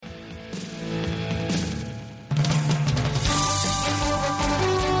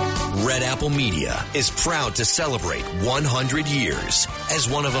Red Apple Media is proud to celebrate 100 years as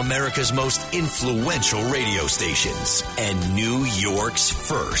one of America's most influential radio stations and New York's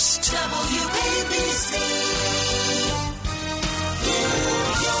first. WABC.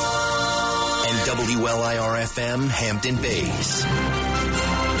 And WLIR-FM Hampton Bays.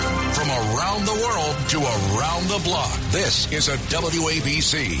 From around the world to around the block, this is a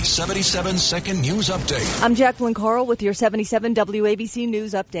WABC 77-second news update. I'm Jacqueline Carl with your 77 WABC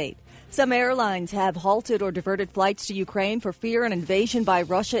News Update. Some airlines have halted or diverted flights to Ukraine for fear an invasion by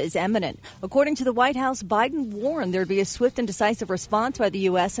Russia is imminent. According to the White House, Biden warned there'd be a swift and decisive response by the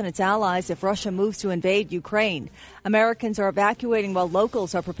U.S. and its allies if Russia moves to invade Ukraine. Americans are evacuating while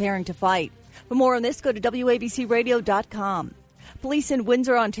locals are preparing to fight. For more on this, go to WABCRadio.com. Police in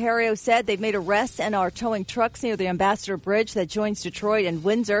Windsor, Ontario said they've made arrests and are towing trucks near the Ambassador Bridge that joins Detroit and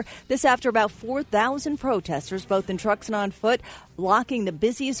Windsor. This after about 4,000 protesters, both in trucks and on foot, blocking the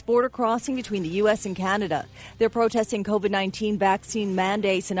busiest border crossing between the U.S. and Canada. They're protesting COVID-19 vaccine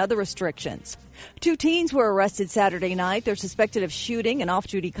mandates and other restrictions. 2 teens were arrested Saturday night. They're suspected of shooting an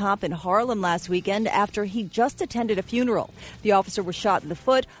off-duty cop in Harlem last weekend after he just attended a funeral. The officer was shot in the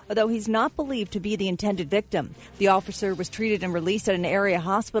foot, although he's not believed to be the intended victim. The officer was treated and released at an area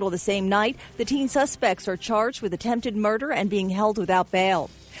hospital the same night. The teen suspects are charged with attempted murder and being held without bail.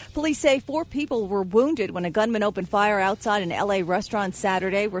 Police say 4 people were wounded when a gunman opened fire outside an L.A. restaurant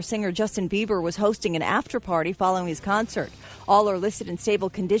Saturday where singer Justin Bieber was hosting an after-party following his concert. All are listed in stable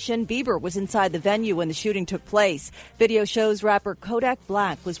condition. Bieber was inside the venue when the shooting took place. Video shows rapper Kodak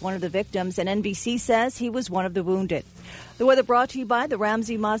Black was one of the victims, and NBC says he was one of the wounded. The weather brought to you by the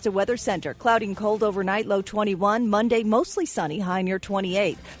Ramsey Mazda Weather Center. Cloudy and cold overnight, low 21. Monday, mostly sunny, high near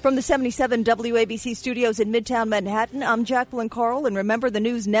 28. From the 77 WABC studios in Midtown Manhattan, I'm Jacqueline Carl, and remember, the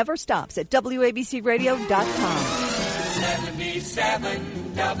news never stops at WABCRadio.com.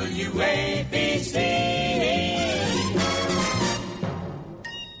 77 WABC.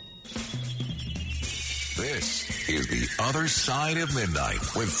 This is The Other Side of Midnight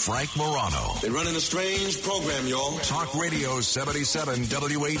with Frank Morano. They're running a strange program, y'all. Talk Radio 77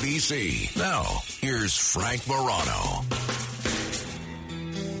 WABC. Now, here's Frank Morano.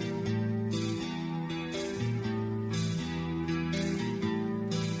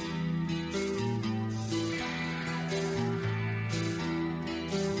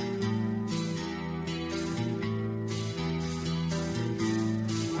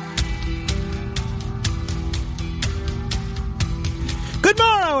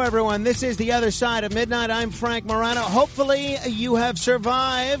 Everyone, this is The Other Side of Midnight. I'm Frank Morano. Hopefully you have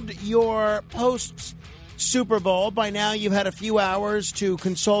survived your post-Super Bowl. By now you've had a few hours to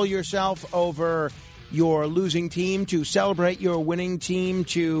console yourself over your losing team, to celebrate your winning team,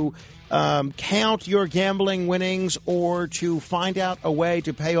 to count your gambling winnings, or to find out a way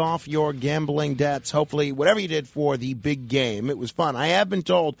to pay off your gambling debts. Hopefully, whatever you did for the big game, it was fun. I have been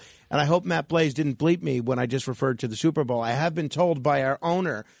told, and I hope Matt Blaze didn't bleep me when I just referred to the Super Bowl, I have been told by our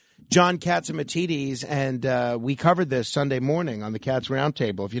owner, John Katsimatidis, and we covered this Sunday morning on the Cats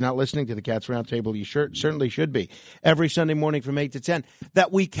Roundtable. If you're not listening to the Cats Roundtable, you certainly should be. Every Sunday morning from 8 to 10,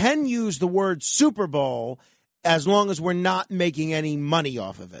 that we can use the word Super Bowl as long as we're not making any money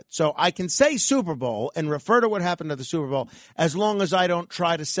off of it. So I can say Super Bowl and refer to what happened at the Super Bowl as long as I don't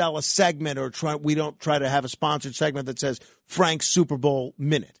try to sell a segment or we don't try to have a sponsored segment that says Frank's Super Bowl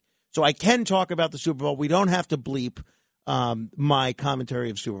Minute. So I can talk about the Super Bowl. We don't have to bleep my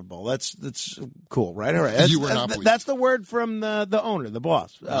commentary of Super Bowl. That's cool, right? All right. That's the word from the owner, the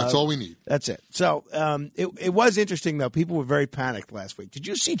boss. That's all we need. That's it. So it was interesting, though. People were very panicked last week. Did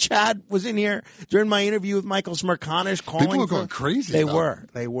you see Chad was in here during my interview with Michael Smerconish calling? People were going crazy. They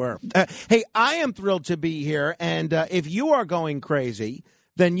were. Hey, I am thrilled to be here, and if you are going crazy,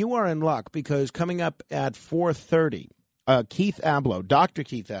 then you are in luck, because coming up at 4:30, Keith Ablow, Dr.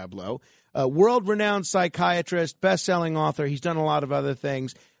 Keith Ablow, world-renowned psychiatrist, best-selling author. He's done a lot of other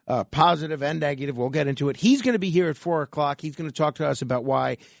things, positive and negative. We'll get into it. He's going to be here at 4 o'clock. He's going to talk to us about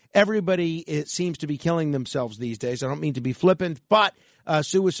why everybody seems to be killing themselves these days. I don't mean to be flippant, but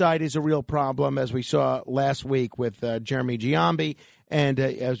suicide is a real problem, as we saw last week with Jeremy Giambi, and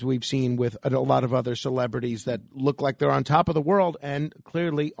as we've seen with a lot of other celebrities that look like they're on top of the world and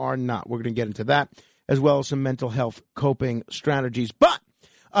clearly are not. We're going to get into that, as well as some mental health coping strategies. But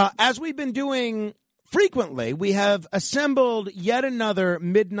as we've been doing frequently, we have assembled yet another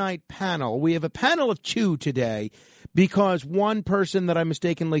midnight panel. We have a panel of 2 today because one person that I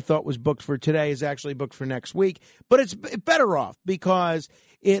mistakenly thought was booked for today is actually booked for next week. But it's better off because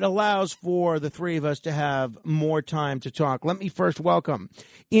it allows for the three of us to have more time to talk. Let me first welcome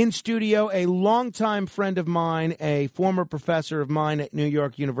in studio a longtime friend of mine, a former professor of mine at New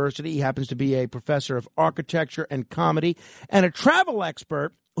York University. He happens to be a professor of architecture and comedy and a travel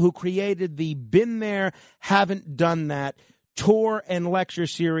expert who created the Been There, Haven't Done That tour and lecture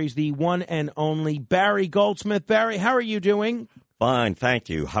series, the one and only Barry Goldsmith. Barry, how are you doing? Fine, thank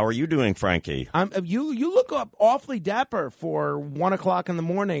you. How are you doing, Frankie? You look up awfully dapper for 1 o'clock in the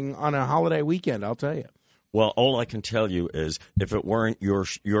morning on a holiday weekend, I'll tell you. Well, all I can tell you is if it weren't your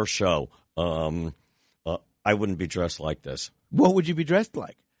show, I wouldn't be dressed like this. What would you be dressed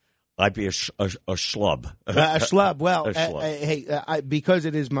like? I'd be a schlub. A schlub. Well, A schlub. Because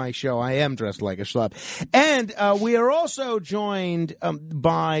it is my show, I am dressed like a schlub. And we are also joined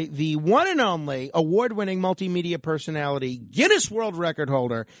by the one and only award-winning multimedia personality, Guinness World Record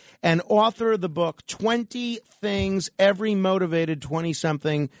holder, and author of the book 20 Things Every Motivated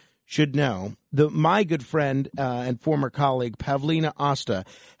 20-something Should Know, my good friend and former colleague, Pavlina Osta.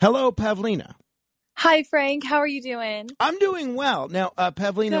 Hello, Pavlina. Hi, Frank. How are you doing? I'm doing well. Now,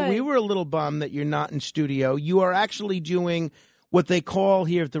 Pavlina, we were a little bummed that you're not in studio. You are actually doing what they call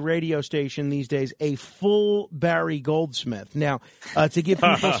here at the radio station these days a full Barry Goldsmith. Now, to give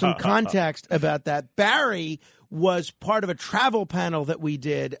people some context about that, Barry was part of a travel panel that we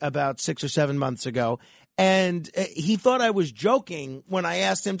did about 6 or 7 months ago, and he thought I was joking when I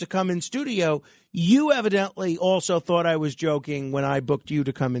asked him to come in studio. You evidently also thought I was joking when I booked you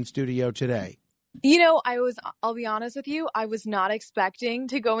to come in studio today. You know, I'll be honest with you, I was not expecting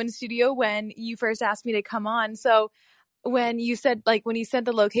to go in studio when you first asked me to come on. So when you said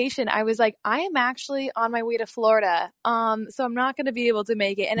the location, I was like, I am actually on my way to Florida. So I'm not going to be able to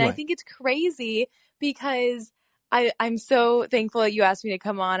make it. And right. I think it's crazy because I'm so thankful that you asked me to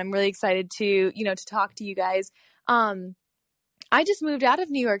come on. I'm really excited to talk to you guys. I just moved out of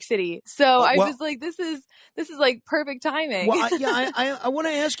New York City, so I was like, "This is like perfect timing." Well, I want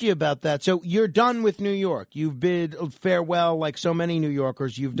to ask you about that. So you're done with New York. You've bid farewell, like so many New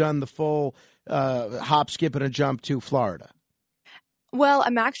Yorkers. You've done the full hop, skip, and a jump to Florida. Well,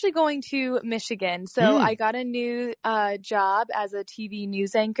 I'm actually going to Michigan. So I got a new job as a TV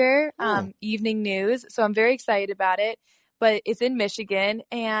news anchor, evening news. So I'm very excited about it. But it's in Michigan,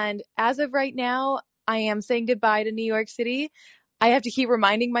 and as of right now, I am saying goodbye to New York City. I have to keep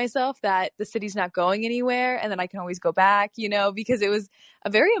reminding myself that the city's not going anywhere and then I can always go back, because it was a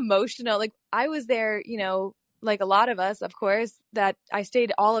very emotional, like I was there, like a lot of us, of course, that I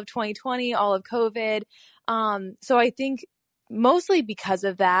stayed all of 2020, all of COVID. So I think mostly because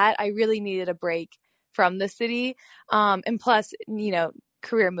of that, I really needed a break from the city. And plus,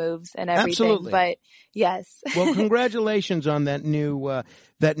 career moves and everything. Absolutely. But yes. Well, congratulations on that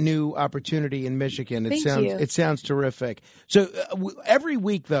new opportunity in Michigan. It sounds terrific. So every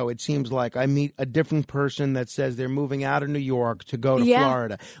week, though, it seems like I meet a different person that says they're moving out of New York to go to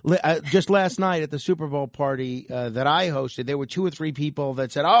Florida. Just last night at the Super Bowl party that I hosted, there were 2 or 3 people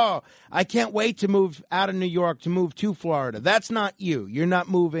that said, "Oh, I can't wait to move out of New York to move to Florida." That's not you. You're not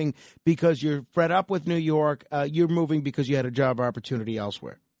moving because you're fed up with New York. You're moving because you had a job opportunity elsewhere.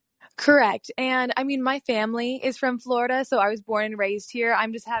 Correct. And I mean, my family is from Florida, so I was born and raised here.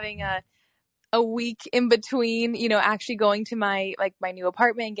 I'm just having a week in between, actually going to my new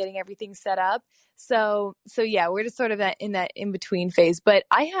apartment and getting everything set up. So yeah, we're just sort of in that in-between phase. But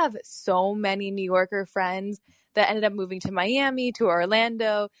I have so many New Yorker friends that ended up moving to Miami, to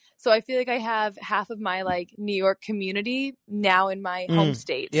Orlando. So I feel like I have half of my New York community now in my home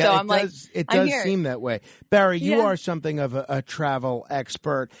state. Yeah, so it does seem that way. Barry, you are something of a travel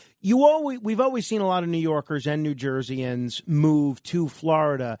expert. We've always seen a lot of New Yorkers and New Jerseyans move to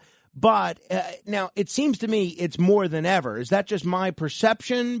Florida. But now it seems to me it's more than ever. Is that just my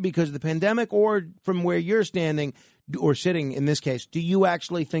perception because of the pandemic, or from where you're standing or sitting in this case, do you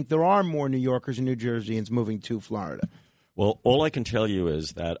actually think there are more New Yorkers and New Jerseyans moving to Florida? Well, all I can tell you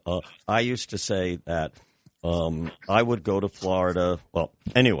is that I used to say that I would go to Florida. Well,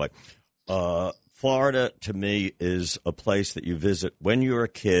 anyway, Florida to me is a place that you visit when you're a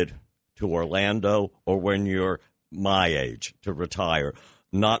kid to Orlando or when you're my age to retire.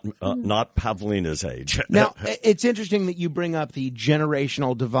 Not Pavlina's age. Now, it's interesting that you bring up the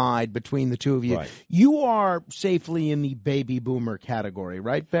generational divide between the two of you. Right. You are safely in the baby boomer category,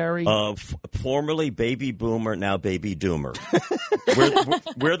 right, Barry? Formerly baby boomer, now baby doomer.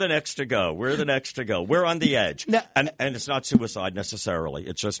 we're the next to go. We're on the edge. Now, and it's not suicide necessarily.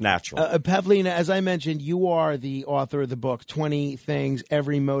 It's just natural. Pavlina, as I mentioned, you are the author of the book, 20 Things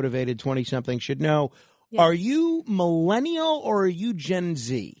Every Motivated 20-Something Should Know. Yes. Are you millennial or are you Gen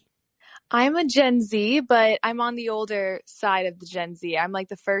Z? I'm a Gen Z, but I'm on the older side of the Gen Z. I'm like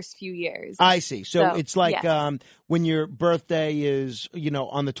the first few years. I see. So it's like yes. when your birthday is,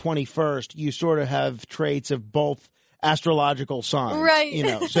 on the 21st, you sort of have traits of both astrological signs.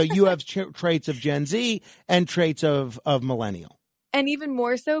 Right. So you have traits of Gen Z and traits of millennial. And even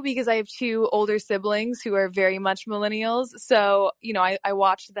more so because I have two older siblings who are very much millennials. So, I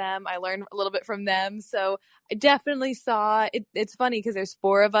watched them. I learned a little bit from them. So I definitely saw it. It's funny because there's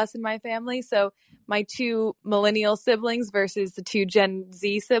 4 of us in my family. So my 2 millennial siblings versus the 2 Gen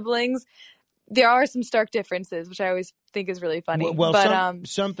Z siblings, there are some stark differences, which I always think is really funny. Well, but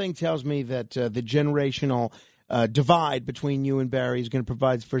something tells me that the generational divide between you and Barry is going to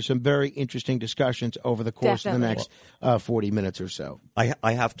provide for some very interesting discussions over the course of the next 40 minutes or so.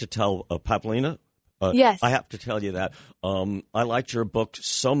 I have to tell Pavlina. Yes. I have to tell you that I liked your book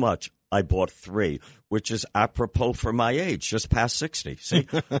so much. I bought 3, which is apropos for my age, just past 60. See,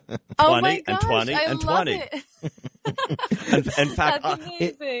 20 oh my gosh, and 20 I and love 20. It. In fact, That's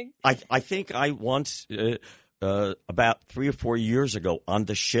amazing. I think I once. About 3 or 4 years ago on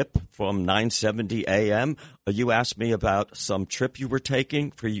the ship from 9:70 a.m., you asked me about some trip you were taking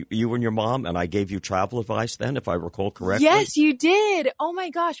for you and your mom, and I gave you travel advice then, if I recall correctly. Yes, you did. Oh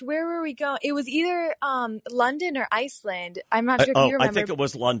my gosh, where were we going? It was either London or Iceland. I'm not sure if you remember. I think it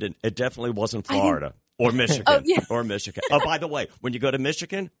was London. It definitely wasn't Florida or Michigan. Or Michigan. Oh, by the way, when you go to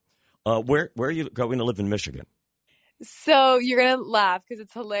Michigan, where are you going to live in Michigan? So you're going to laugh because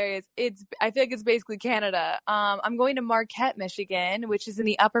it's hilarious. I feel like it's basically Canada. I'm going to Marquette, Michigan, which is in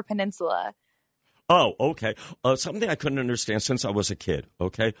the Upper Peninsula. Oh, okay. Something I couldn't understand since I was a kid,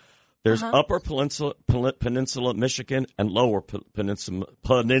 okay? There's Upper Peninsula, Michigan, and Lower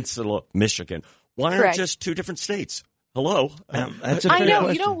Peninsula, Michigan. Why aren't just 2 different states? Hello? That's a fair I know.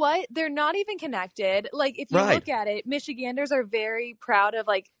 question. You know what? They're not even connected. Like, if you look at it, Michiganders are very proud of,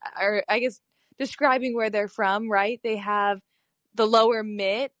 or I guess, describing where they're from, right? They have the lower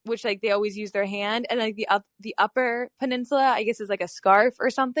mitt, which they always use their hand, and the upper peninsula, I guess, is like a scarf or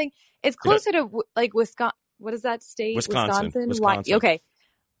something. It's closer to Wisconsin. What is that state? Wisconsin. Okay.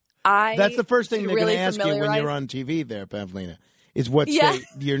 That's the first thing they're really going to ask you when you're on TV there, Pavlina, is what state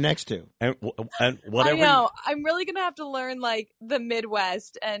you're next to. And whatever. I know. I'm really going to have to learn the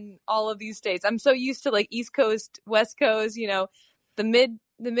Midwest and all of these states. I'm so used to East Coast, West Coast,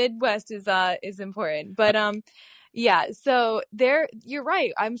 the Midwest is important, but so you're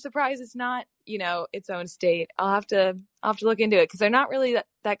right. I'm surprised it's not its own state. I'll have to look into it because they're not really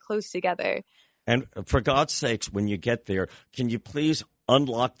that close together. And for God's sakes, when you get there, can you please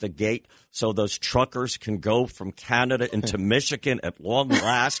unlock the gate so those truckers can go from Canada into Michigan at long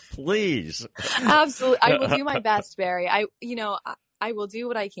last, please? Absolutely, I will do my best, Barry. I will do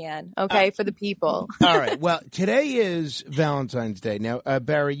what I can, okay, for the people. All right. Well, today is Valentine's Day. Now,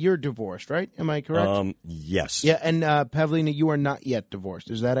 Barry, you're divorced, right? Am I correct? Yes. Yeah, and Pavlina, you are not yet divorced.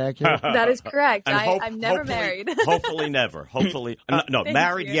 Is that accurate? That is correct. I'm never married. Hopefully never. Hopefully. No,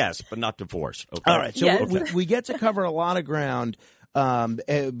 married, yes, but not divorced. Okay? All right. So we get to cover a lot of ground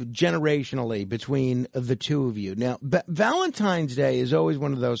generationally between the two of you. Now, Valentine's Day is always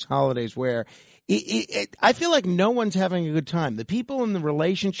one of those holidays where I feel like no one's having a good time. The people in the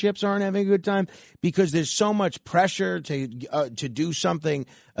relationships aren't having a good time because there's so much pressure to do something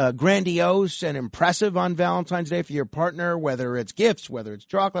grandiose and impressive on Valentine's Day for your partner, whether it's gifts, whether it's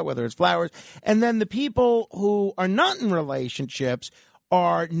chocolate, whether it's flowers. And then the people who are not in relationships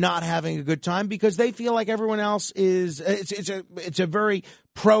are not having a good time because they feel like everyone else is. It's a very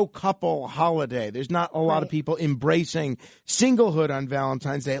pro-couple holiday. There's not a lot of people embracing singlehood on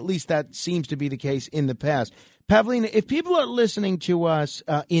Valentine's Day. At least that seems to be the case in the past. Pavlina, if people are listening to us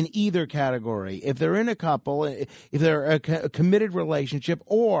in either category, if they're in a couple, if they're a committed relationship,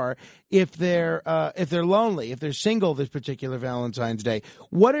 or if they're lonely, if they're single this particular Valentine's Day,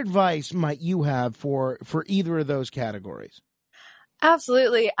 what advice might you have for either of those categories?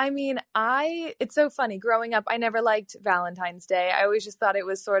 Absolutely. I mean, it's so funny. Growing up, I never liked Valentine's Day. I always just thought it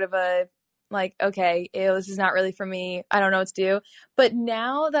was sort of okay, this is not really for me. I don't know what to do. But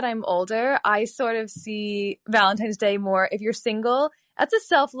now that I'm older, I sort of see Valentine's Day more. If you're single, that's a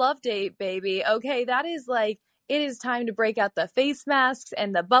self-love date, baby. Okay, that is it is time to break out the face masks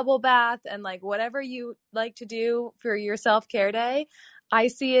and the bubble bath and whatever you like to do for your self-care day. I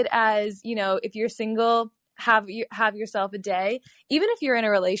see it as, if you're single, have yourself a day. Even if you're in a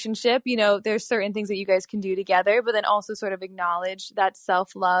relationship, there's certain things that you guys can do together, but then also sort of acknowledge that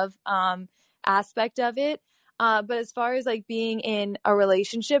self-love aspect of it. But as far as being in a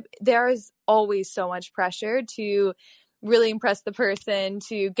relationship, there is always so much pressure to really impress the person,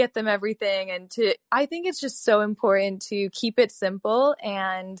 to get them everything. And I think it's just so important to keep it simple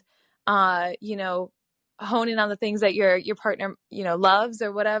and, hone in on the things that your partner, loves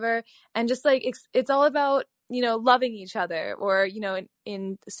or whatever. And just like, it's all about, loving each other, or,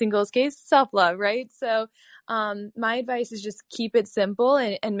 in singles case, self-love. Right. So, my advice is just keep it simple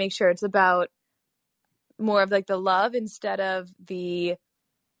and make sure it's about more of like the love instead of the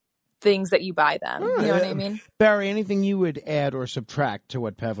things that you buy them. You know what I mean? Barry, anything you would add or subtract to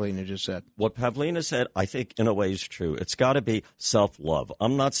what Pavlina just said? What Pavlina said, I think in a way is true. It's got to be self-love.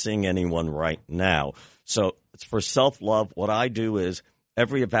 I'm not seeing anyone right now. So it's for self-love. What I do is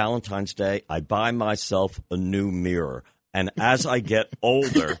every Valentine's Day, I buy myself a new mirror. And as I get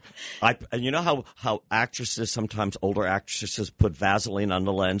older, and you know how actresses, sometimes older actresses, put Vaseline on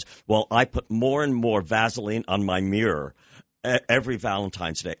the lens? Well, I put more and more Vaseline on my mirror every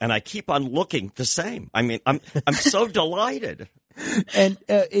Valentine's Day, and I keep on looking the same. I mean, I'm so delighted. And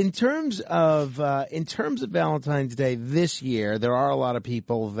in terms of Valentine's Day this year, there are a lot of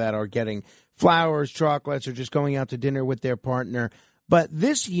people that are getting flowers, chocolates, or just going out to dinner with their partner. But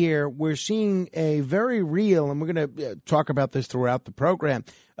this year, we're seeing a very real, and we're going to talk about this throughout the program,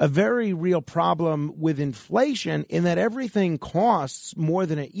 a very real problem with inflation in that everything costs more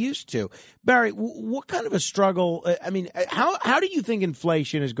than it used to. Barry, what kind of a struggle, how do you think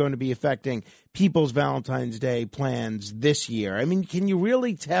inflation is going to be affecting people's Valentine's Day plans this year? I mean, can you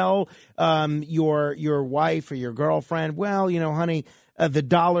really tell your wife or your girlfriend, well, honey, the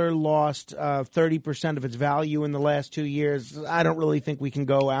dollar lost 30% of its value in the last 2 years. I don't really think we can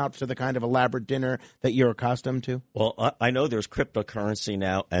go out to the kind of elaborate dinner that you're accustomed to. Well, I know there's cryptocurrency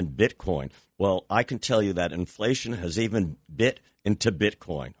now and Bitcoin. Well, I can tell you that inflation has even bit into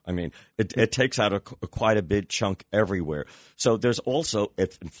Bitcoin. I mean, it takes out quite a big chunk everywhere. So there's also,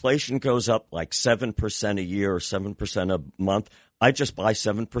 if inflation goes up like 7% a year or 7% a month, I just buy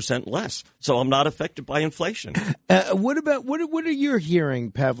 7% less. So I'm not affected by inflation. What are you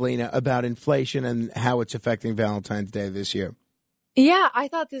hearing, Pavlina, about inflation and how it's affecting Valentine's Day this year? Yeah, I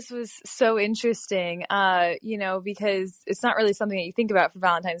thought this was so interesting, because it's not really something that you think about for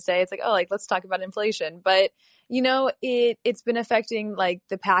Valentine's Day. It's like, let's talk about inflation. But, it's been affecting like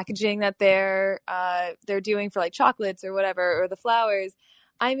the packaging that they're doing for like chocolates or whatever, or the flowers.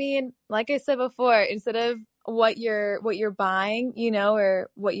 I mean, like I said before, instead of what you're buying, or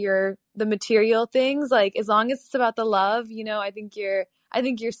the material things, like as long as it's about the love, I think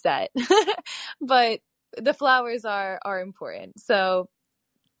you're set. But the flowers are important. So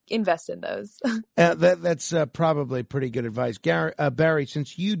invest in those. That's probably pretty good advice. Barry,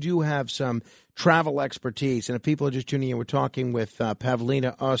 since you do have some travel expertise, and if people are just tuning in, we're talking with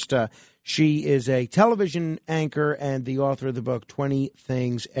Pavlina Osta. She is a television anchor and the author of the book, 20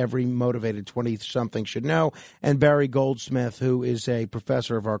 Things Every Motivated 20-Something Should Know, and Barry Goldsmith, who is a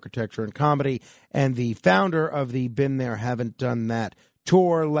professor of architecture and comedy and the founder of the Been There, Haven't Done That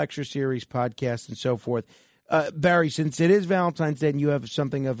tour, lecture series, podcast, and so forth. Barry, since it is Valentine's Day and you have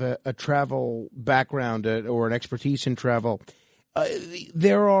something of a travel background or an expertise in travel,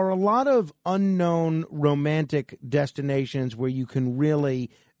 there are a lot of unknown romantic destinations where you can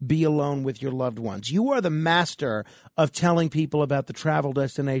really be alone with your loved ones. You are the master of telling people about the travel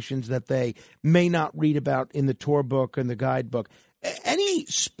destinations that they may not read about in the tour book and the guidebook. Any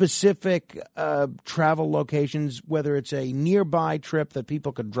specific travel locations, whether it's a nearby trip that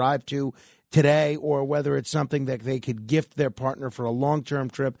people could drive to today or whether it's something that they could gift their partner for a long-term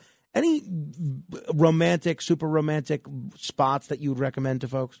trip, any romantic, super romantic spots that you would recommend to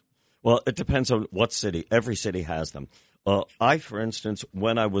folks? Well, it depends on what city. Every city has them. I, for instance,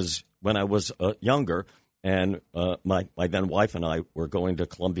 when I was younger, and my then wife and I were going to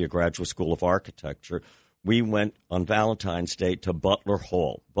Columbia Graduate School of Architecture, we went on Valentine's Day to Butler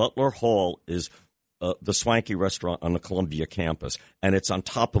Hall. Butler Hall is the swanky restaurant on the Columbia campus, and it's on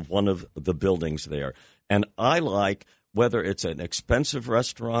top of one of the buildings there. And I like, whether it's an expensive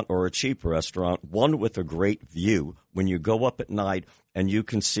restaurant or a cheap restaurant, one with a great view when you go up at night and you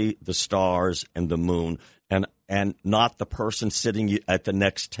can see the stars and the moon and not the person sitting at the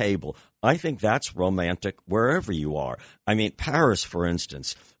next table. I think that's romantic wherever you are. I mean, Paris, for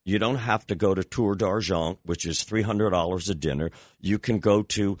instance, you don't have to go to Tour d'Argent, which is $300 a dinner. You can go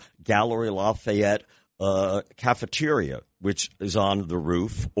to Galerie Lafayette cafeteria, which is on the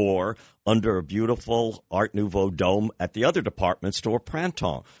roof, or under a beautiful Art Nouveau dome at the other department store,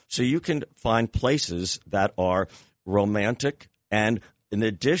 Printemps. So you can find places that are romantic. And in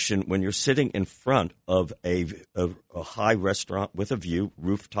addition, when you're sitting in front of a high restaurant with a view,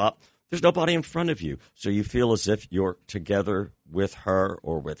 rooftop, There's nobody in front of you. So you feel as if you're together with her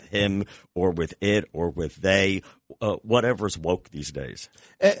or with him or with it or with they, whatever's woke these days.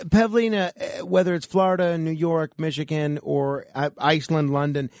 Pavlina, whether it's Florida, New York, Michigan, or Iceland,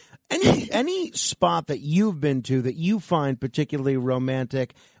 London, any spot that you've been to that you find particularly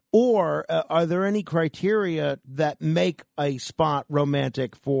romantic, or are there any criteria that make a spot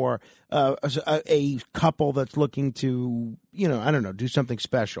romantic for a couple that's looking to, do something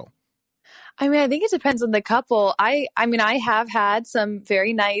special? I mean, I think it depends on the couple. I mean, I have had some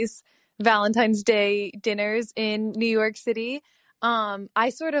very nice Valentine's Day dinners in New York City. I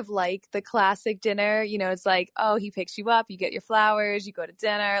sort of like the classic dinner. It's like, oh, he picks you up, you get your flowers, you go to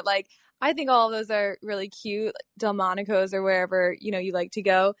dinner. Like, I think all of those are really cute. Delmonico's or wherever, you like to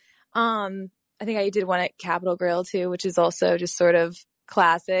go. I think I did one at Capitol Grill too, which is also just sort of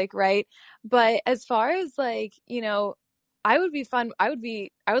classic, right? But as far as like, I would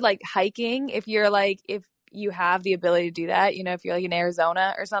like hiking if you have the ability to do that, if you're like in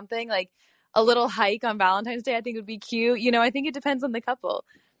Arizona or something, like a little hike on Valentine's Day, I think would be cute. I think it depends on the couple.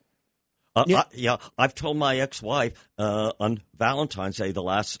 I've told my ex-wife on Valentine's Day, the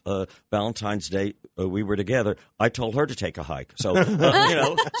last Valentine's Day we were together, I told her to take a hike. So,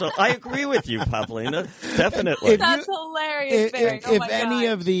 so I agree with you, Pavlina. Definitely. That's hilarious, Barry. If any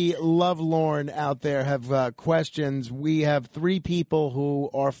of the lovelorn out there have questions, we have three people who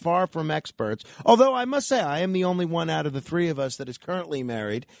are far from experts. Although I must say, I am the only one out of the three of us that is currently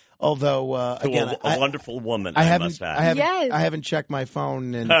married. Although, again, a wonderful woman, I must add. I haven't checked my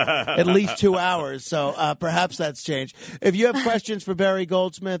phone in at least 2 hours, so perhaps that's changed. If you have questions for Barry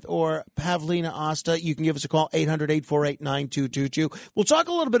Goldsmith or Pavlina Osta, you can give us a call, 800-848-9222. We'll talk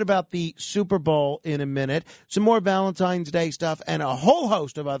a little bit about the Super Bowl in a minute, some more Valentine's Day stuff, and a whole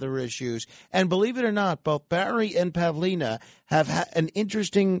host of other issues. And believe it or not, both Barry and Pavlina have an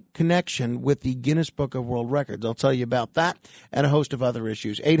interesting connection with the Guinness Book of World Records. I'll tell you about that and a host of other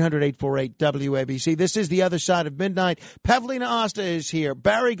issues. 800-848-WABC. This is The Other Side of Midnight. Pavlina Osta is here.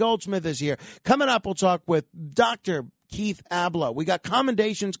 Barry Goldsmith is here. Coming up, we'll talk with Dr. Keith Abloh. We got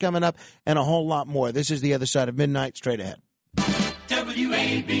commendations coming up and a whole lot more. This is The Other Side of Midnight. Straight ahead.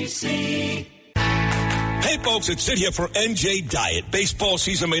 WABC. Hey, folks, it's Sid here for NJ Diet. Baseball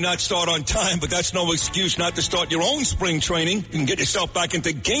season may not start on time, but that's no excuse not to start your own spring training. You can get yourself back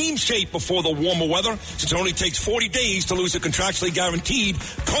into game shape before the warmer weather, since it only takes 40 days to lose a contractually guaranteed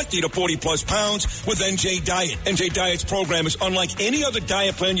 20 to 40-plus pounds with NJ Diet. NJ Diet's program is unlike any other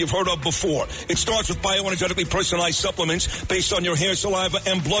diet plan you've heard of before. It starts with bioenergetically personalized supplements based on your hair, saliva,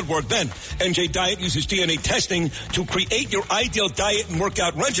 and blood work. Then, NJ Diet uses DNA testing to create your ideal diet and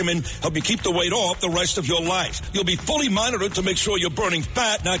workout regimen, help you keep the weight off the rest of your life. You'll be fully monitored to make sure you're burning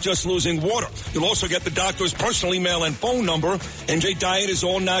fat, not just losing water. You'll also get the doctor's personal email and phone number. NJ Diet is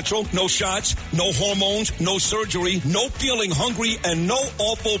all natural, no shots, no hormones, no surgery, no feeling hungry, and no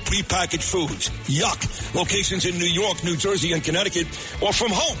awful prepackaged foods. Yuck. Locations in New York, New Jersey, and Connecticut, or from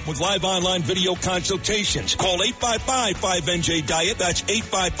home with live online video consultations. Call 855-5NJ-DIET. That's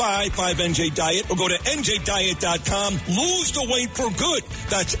 855-5NJ-DIET. Or go to NJDiet.com. Lose the weight for good.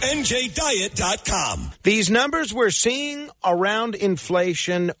 That's NJDiet.com. These numbers we're seeing around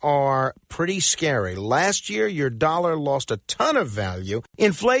inflation are pretty scary. Last year, your dollar lost a ton of value.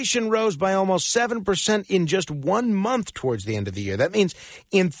 Inflation rose by almost 7% in just 1 month towards the end of the year. That means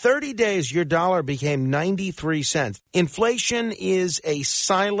in 30 days, your dollar became 93 cents. Inflation is a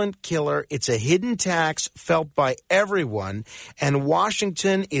silent killer. It's a hidden tax felt by everyone, and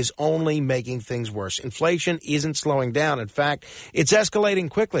Washington is only making things worse. Inflation isn't slowing down. In fact, it's escalating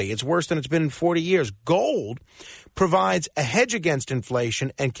quickly. It's worse than it's been in 40 years. Gold provides a hedge against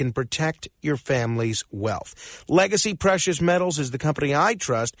inflation and can protect your family's wealth. Legacy Precious Metals is the company I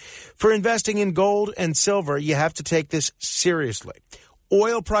trust. For investing in gold and silver, you have to take this seriously.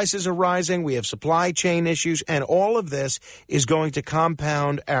 Oil prices are rising, we have supply chain issues, and all of this is going to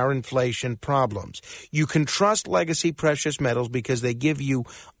compound our inflation problems. You can trust Legacy Precious Metals because they give you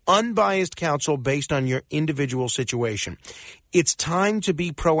unbiased counsel based on your individual situation. It's time to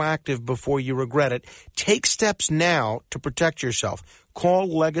be proactive before you regret it. Take steps now to protect yourself. Call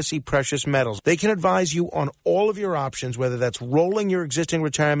Legacy Precious Metals. They can advise you on all of your options, whether that's rolling your existing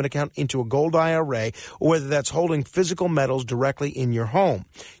retirement account into a gold IRA or whether that's holding physical metals directly in your home.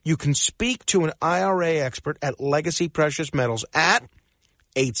 You can speak to an IRA expert at Legacy Precious Metals at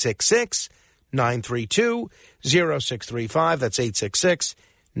 866-932-0635. That's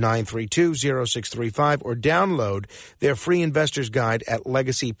 932-0635, or download their free investor's guide at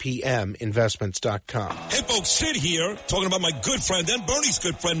legacypminvestments.com. Hey, folks, Sid here, talking about my good friend and Bernie's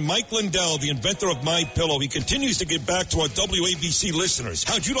good friend, Mike Lindell, the inventor of My Pillow. He continues to give back to our WABC listeners.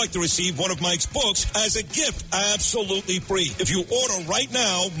 How'd you like to receive one of Mike's books as a gift, absolutely free? If you order right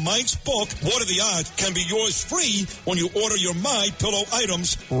now, Mike's book, What Are the Odds, can be yours free when you order your My Pillow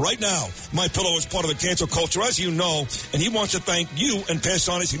items right now. My Pillow is part of the cancer culture, as you know, and he wants to thank you and pass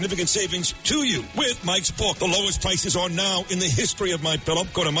on a significant savings to you with Mike's book. The lowest prices are now in the history of My Pillow.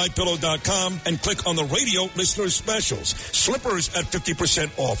 Go to mypillow.com and click on the radio listeners specials. Slippers at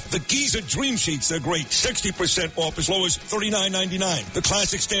 50% off. The Giza Dream Sheets, they're great. 60% off, as low as $39.99. The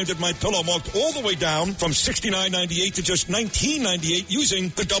classic standard My Pillow marked all the way down from $69.98 to just $19.98 using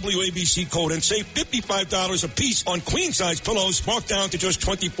the WABC code, and save $55 a piece on queen size pillows marked down to just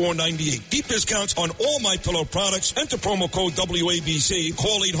 $24.98. Deep discounts on all My Pillow products. Enter promo code WABC.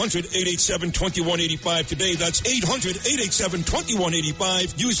 Call 800-887-2185 today. That's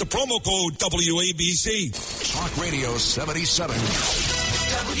 800-887-2185. Use the promo code WABC. Talk Radio 77.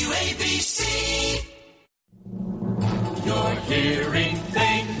 WABC. You're hearing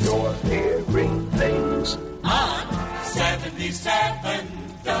things. You're hearing things. On 77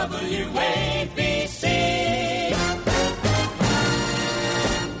 WABC.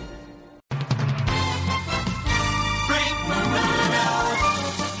 Frank Morano.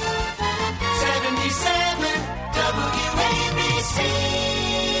 77 WABC.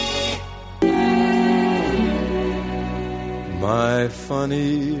 My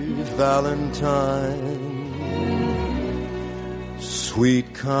funny Valentine,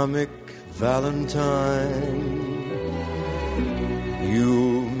 sweet comic Valentine,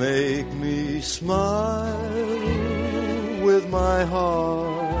 you make me smile with my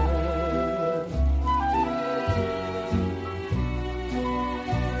heart.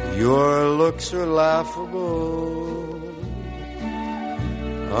 Your looks are laughable,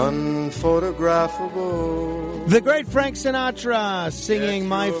 unphotographable. The great Frank Sinatra singing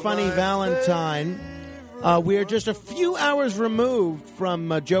My Funny Valentine. We are just a few hours removed from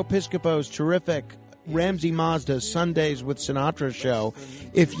Joe Piscopo's terrific Ramsey Mazda Sundays with Sinatra show.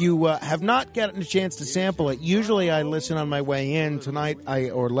 If you have not gotten a chance to sample it, usually I listen on my way in. Tonight,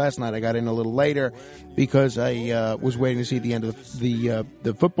 or last night, I got in a little later because I was waiting to see the end of the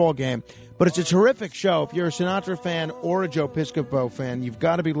football game. But it's a terrific show. If you're a Sinatra fan or a Joe Piscopo fan, you've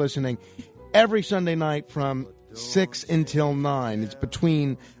got to be listening every Sunday night from 6 until 9. It's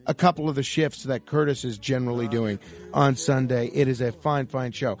between a couple of the shifts that Curtis is generally doing on Sunday. It is a fine,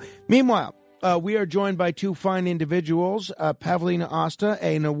 fine show. Meanwhile, we are joined by two fine individuals. Pavlina Osta,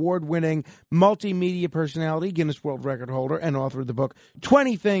 an award-winning multimedia personality, Guinness World Record holder, and author of the book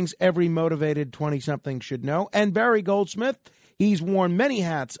 20 Things Every Motivated 20-Something Should Know. And Barry Goldsmith. He's worn many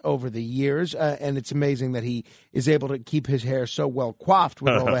hats over the years, and it's amazing that he is able to keep his hair so well coiffed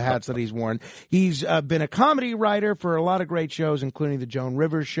with all the hats that he's worn. He's been a comedy writer for a lot of great shows, including the Joan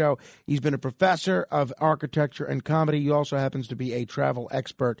Rivers Show. He's been a professor of architecture and comedy. He also happens to be a travel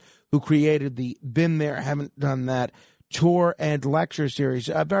expert who created the Been There, Haven't Done That tour and lecture series.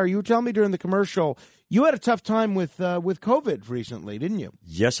 Barry, you were telling me during the commercial you had a tough time with COVID recently, didn't you?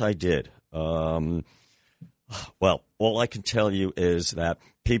 Yes, I did. Well, all I can tell you is that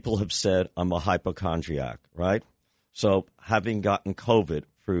people have said I'm a hypochondriac, right? So having gotten COVID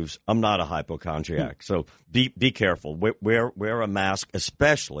proves I'm not a hypochondriac. So be careful. Wear a mask,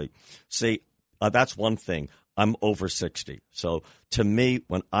 especially. See, that's one thing. I'm over 60. So to me,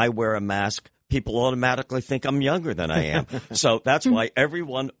 when I wear a mask, people automatically think I'm younger than I am. So that's why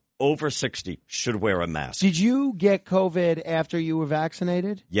everyone over 60 should wear a mask. Did you get COVID after you were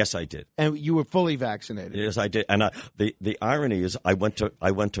vaccinated? Yes, I did. And you were fully vaccinated? Yes, I did. And the irony is I went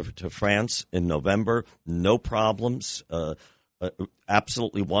to France in November, no problems,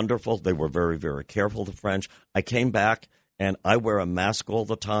 absolutely wonderful. They were very, very careful, the French. I came back, and I wear a mask all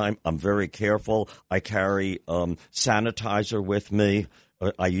the time. I'm very careful. I carry sanitizer with me.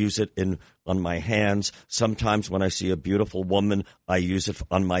 I use it on my hands. Sometimes when I see a beautiful woman, I use it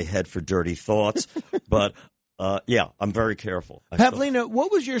on my head for dirty thoughts. But, yeah, I'm very careful. Pavlina,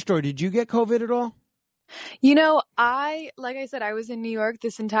 what was your story? Did you get COVID at all? You know, like I said, I was in New York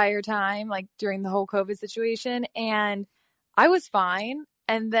this entire time, like during the whole COVID situation, and I was fine.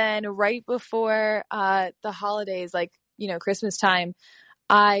 And then right before the holidays, like, Christmas time,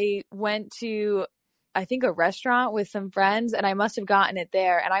 I went to, I think, a restaurant with some friends, and I must have gotten it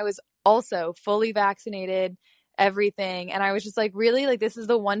there. And I was also fully vaccinated, everything. And I was just like, really? Like, this is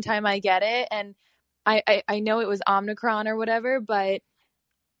the one time I get it? And I know it was Omicron or whatever, but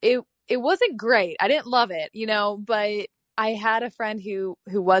it wasn't great. I didn't love it, but I had a friend who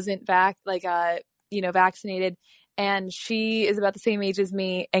wasn't vaccinated, and she is about the same age as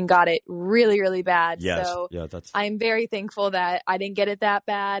me and got it really, really bad. Yes. So Yeah, that's. I'm very thankful that I didn't get it that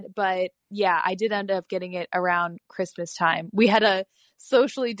bad. But yeah, I did end up getting it around Christmas time. We had a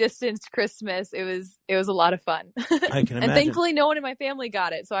socially distanced Christmas. It was a lot of fun. I can imagine. And thankfully no one in my family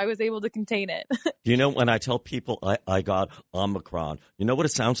got it, so I was able to contain it. You know, when I tell people I got Omicron, you know what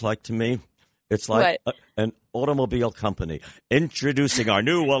it sounds like to me? It's like an automobile company introducing our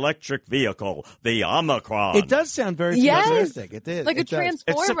new electric vehicle, the Omicron. It does sound very futuristic. It is. Like a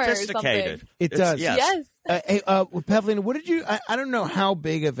transformer. It's sophisticated. It does. Yes. Hey, Pavlina, what did you? I don't know how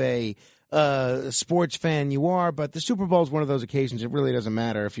big of a sports fan you are, but the Super Bowl is one of those occasions. It really doesn't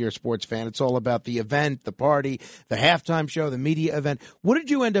matter if you're a sports fan. It's all about the event, the party, the halftime show, the media event. What did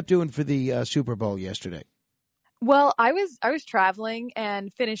you end up doing for the Super Bowl yesterday? Well, I was traveling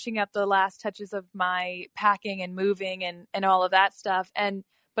and finishing up the last touches of my packing and moving and all of that stuff.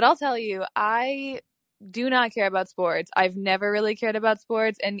 But I'll tell you, I do not care about sports. I've never really cared about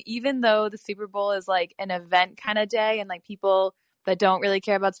sports. And even though the Super Bowl is like an event kind of day and like people that don't really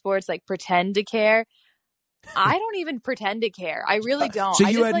care about sports like pretend to care, I don't even pretend to care. I really don't. So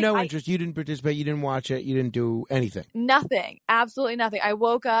you had no interest. You didn't participate. You didn't watch it. You didn't do anything. Nothing. Absolutely nothing. I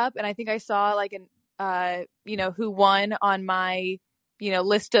woke up and I think I saw like an who won on my,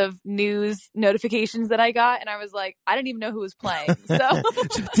 list of news notifications that I got. And I was like, I didn't even know who was playing. So,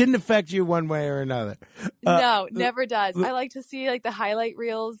 So it didn't affect you one way or another. No, never does. I like to see like the highlight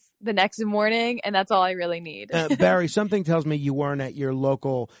reels the next morning, and that's all I really need. Barry, something tells me you weren't at your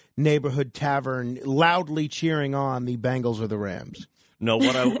local neighborhood tavern loudly cheering on the Bengals or the Rams. No,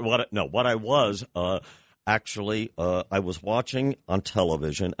 what I was actually I was watching on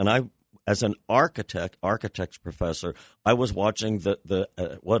television, and as an architects professor, I was watching the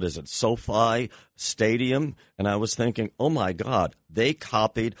what is it, SoFi Stadium, and I was thinking, oh my God, they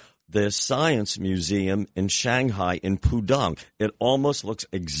copied the Science Museum in Shanghai in Pudong. It almost looks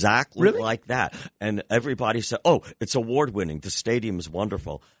exactly like that. And everybody said, oh, it's award-winning. The stadium is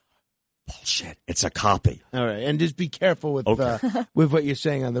wonderful. Bullshit. It's a copy. All right. And just be careful with with what you're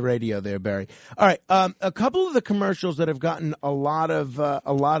saying on the radio there, Barry. All right. A couple of the commercials that have gotten a lot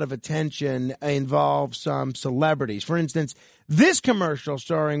of attention involve some celebrities. For instance, this commercial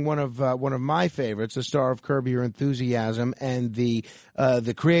starring one of my favorites, the star of Curb Your Enthusiasm and the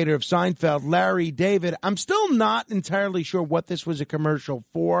creator of Seinfeld, Larry David. I'm still not entirely sure what this was a commercial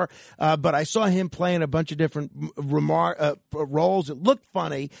for, but I saw him playing a bunch of different roles. It looked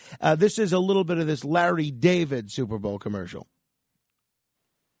funny. This is a little bit of this Larry David Super Bowl commercial.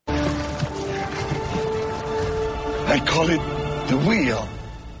 I call it the wheel.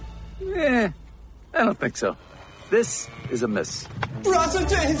 I don't think so. This is a miss. Brother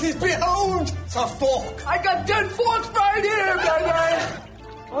David, behold! The fork! I got 10 forks right here, baby!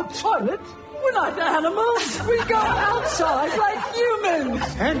 A toilet? We're not animals. We go outside like humans.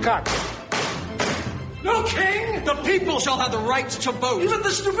 Hancock. No king! The people shall have the right to vote! Even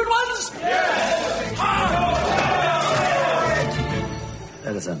the stupid ones? Yes!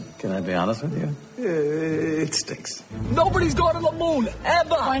 Edison, can I be honest with you? It stinks. Nobody's going to the moon,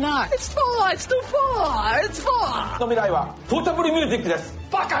 ever! Why not? It's far! It's too far! It's far! の未来はトータブルミュージックです。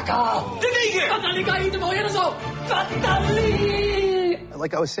バカか出ていけバタリがいてもやるぞバタリ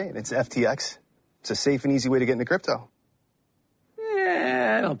Like I was saying, it's FTX. It's a safe and easy way to get into crypto.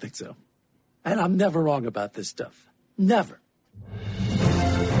 I don't think so. And I'm never wrong about this stuff. Never.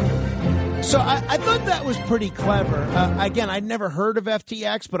 So I thought that was pretty clever. Again, I'd never heard of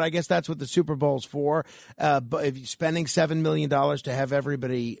FTX, but I guess that's what the Super Bowl's for. But if you're spending $7 million to have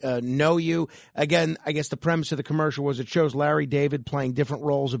everybody know you, again, I guess the premise of the commercial was it shows Larry David playing different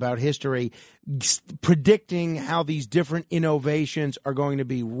roles about history, predicting how these different innovations are going to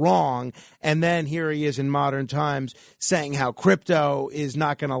be wrong. And then here he is in modern times saying how crypto is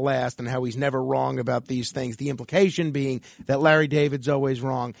not going to last and how he's never wrong about these things. The implication being that Larry David's always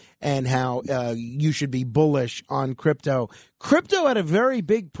wrong and how you should be bullish on crypto. Crypto had a very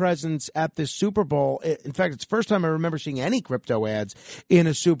big presence at this Super Bowl. In fact, it's the first time I remember seeing any crypto ads in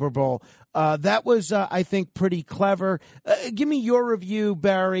a Super Bowl. That was, I think, pretty clever. Give me your review,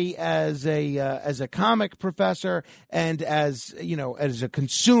 Barry, as a comic professor and as a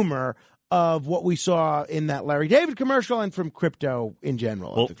consumer of what we saw in that Larry David commercial and from crypto in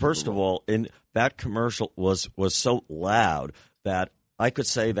general. Well, first of all, in that commercial was so loud that I could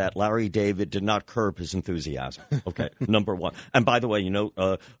say that Larry David did not curb his enthusiasm. Okay, number one. And by the way,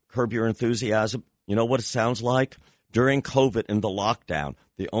 Curb Your Enthusiasm, you know what it sounds like? During COVID and the lockdown,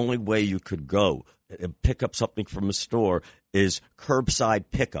 the only way you could go and pick up something from a store is curbside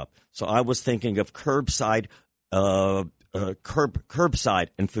pickup. So I was thinking of curbside curbside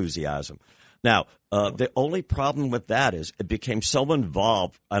enthusiasm. Now, the only problem with that is it became so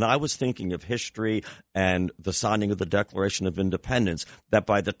involved, and I was thinking of history and the signing of the Declaration of Independence, that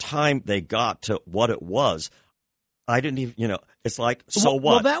by the time they got to what it was, I didn't even, it's like, so what?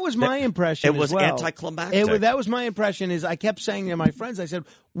 Well, that was my impression. It was as well. anticlimactic. That was my impression. Is I kept saying to my friends, I said,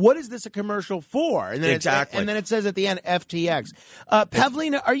 "What is this a commercial for?" And then exactly. And then it says at the end, FTX.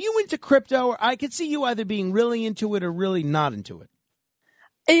 Pavlina, are you into crypto? Or I could see you either being really into it or really not into it.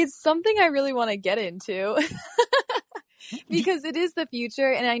 It's something I really want to get into because it is the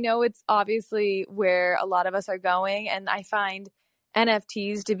future. And I know it's obviously where a lot of us are going. And I find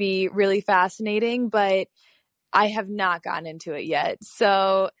NFTs to be really fascinating, but I have not gotten into it yet.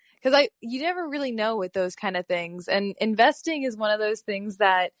 So, because you never really know with those kind of things. And investing is one of those things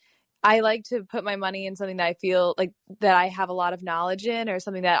that I like to put my money in something that I feel like that I have a lot of knowledge in, or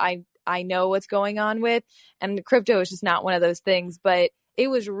something that I know what's going on with. And crypto is just not one of those things. But it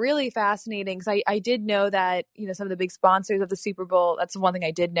was really fascinating because I did know that, some of the big sponsors of the Super Bowl, that's the one thing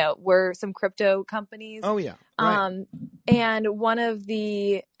I did know, were some crypto companies. Oh, yeah. Right. And one of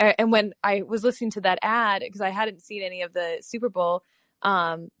and when I was listening to that ad, because I hadn't seen any of the Super Bowl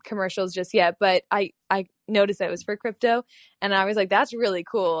commercials just yet, but I noticed that it was for crypto. And I was like, that's really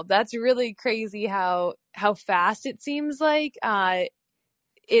cool. That's really crazy how fast it seems like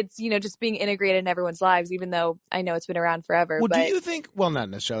it's, just being integrated in everyone's lives, even though I know it's been around forever. Well, do you think, well, not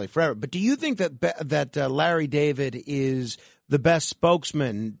necessarily forever, but do you think that Larry David is the best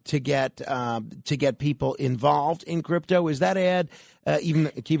spokesman to get people involved in crypto? Is that ad,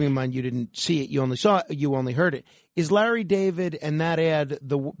 even keeping in mind you didn't see it, you only heard it, is Larry David and that ad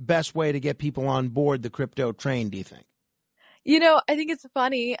the best way to get people on board the crypto train, do you think? I think it's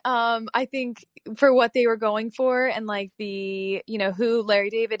funny. I think for what they were going for, and like the, who Larry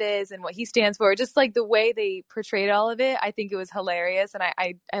David is and what he stands for, just like the way they portrayed all of it, I think it was hilarious, and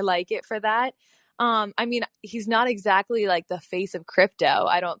I like it for that. I mean, he's not exactly like the face of crypto,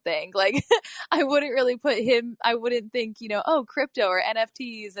 I don't think. Like, I wouldn't really put him, I wouldn't think, crypto or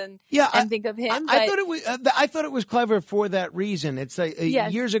NFTs and think of him. I thought it was clever for that reason. It's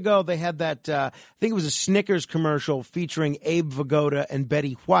yes. Years ago they had that, I think it was a Snickers commercial featuring Abe Vigoda and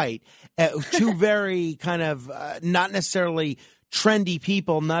Betty White, two very kind of not necessarily trendy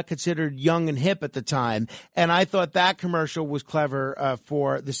people, not considered young and hip at the time. And I thought that commercial was clever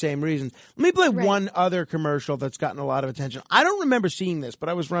for the same reasons. Let me play one other commercial that's gotten a lot of attention. I don't remember seeing this, but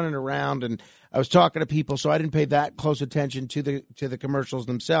I was running around and I was talking to people, so I didn't pay that close attention to the commercials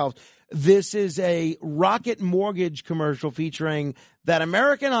themselves. This is a Rocket Mortgage commercial featuring that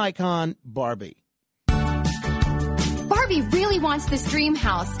American icon, Barbie. Barbie really wants this dream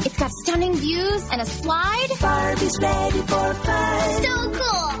house. It's got stunning views and a slide. Barbie's ready for fun. So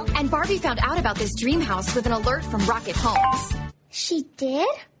cool. And Barbie found out about this dream house with an alert from Rocket Homes. She did?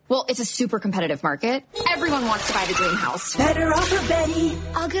 Well, it's a super competitive market. Everyone wants to buy the dream house. Better offer Betty.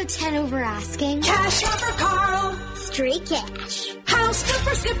 I'll go 10 over asking. Cash offer Carl. Straight cash. House flip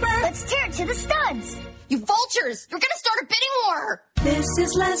for Skipper. Let's turn to the studs. You vultures! You're gonna start a bidding war! This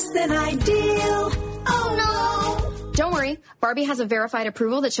is less than ideal. Oh no! Don't worry, Barbie has a verified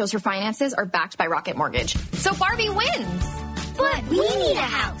approval that shows her finances are backed by Rocket Mortgage. So Barbie wins! But we need a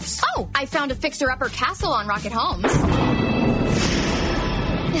house. Oh, I found a fixer-upper castle on Rocket Homes.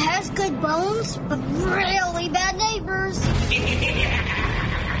 It has good bones, but really bad neighbors.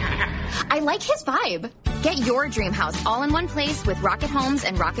 I like his vibe. Get your dream house all in one place with Rocket Homes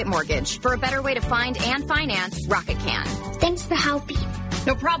and Rocket Mortgage. For a better way to find and finance, Rocket can. Thanks for helping.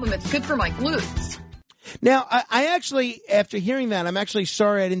 No problem, it's good for my glutes. Now, I actually, after hearing that, I'm actually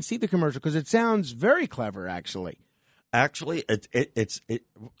sorry I didn't see the commercial because it sounds very clever, actually. Actually,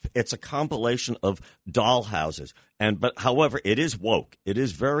 it's a compilation of dollhouses, but however, it is woke. It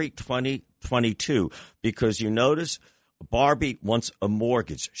is very 2022 because you notice Barbie wants a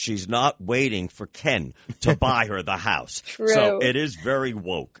mortgage. She's not waiting for Ken to buy her the house. True. So it is very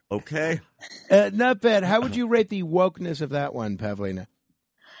woke. Okay, not bad. How would you rate the wokeness of that one, Pavlina?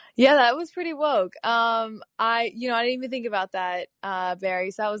 Yeah, that was pretty woke. I didn't even think about that,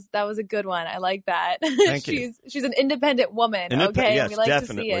 Barry. So that was a good one. I like that. Thank you. She's an independent woman. Okay, yes, we like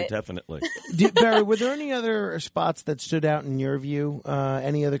definitely, to see it. Definitely. Barry, were there any other spots that stood out in your view?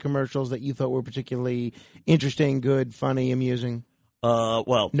 Any other commercials that you thought were particularly interesting, good, funny, amusing?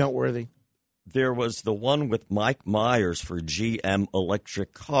 Noteworthy. There was the one with Mike Myers for GM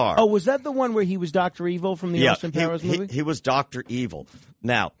electric car. Oh, was that the one where he was Dr. Evil from the Austin Powers movie? He was Dr. Evil.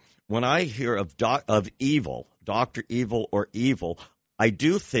 Now, when I hear of evil, Dr. Evil or evil, I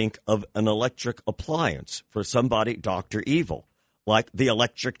do think of an electric appliance for somebody, Dr. Evil, like the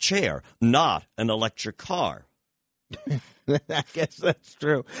electric chair, not an electric car. I guess that's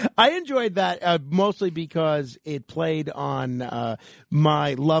true. I enjoyed that mostly because it played on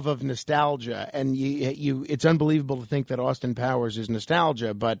my love of nostalgia, and it's unbelievable to think that Austin Powers is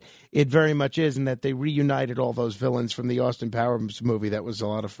nostalgia, but it very much is, and that they reunited all those villains from the Austin Powers movie. That was a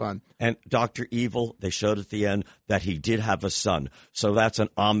lot of fun. And Dr. Evil, they showed at the end that he did have a son, so that's an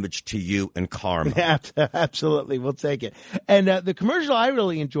homage to you and karma. Yeah, absolutely, we'll take it. And the commercial I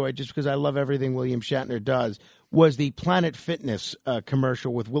really enjoyed, just because I love everything William Shatner does, was the Planet Fitness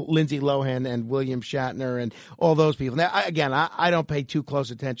commercial with Lindsay Lohan and William Shatner and all those people. Now, I don't pay too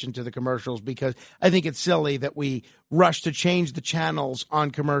close attention to the commercials because I think it's silly that we rush to change the channels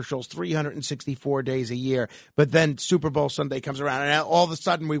on commercials 364 days a year. But then Super Bowl Sunday comes around and all of a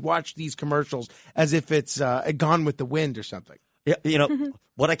sudden we watch these commercials as if it's Gone with the Wind or something. Yeah,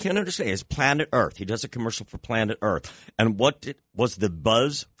 what I can't understand is Planet Earth. He does a commercial for Planet Earth. And what was the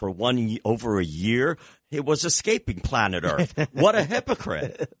buzz for over a year? It was escaping Planet Earth. What a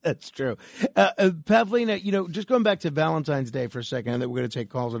hypocrite. That's true. Pavlina, just going back to Valentine's Day for a second, and then we're going to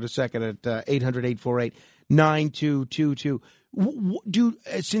take calls in a second at 800-848-9222.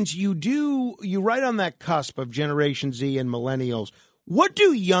 Since you're right on that cusp of Generation Z and millennials, what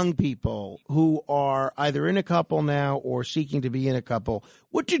do young people who are either in a couple now or seeking to be in a couple,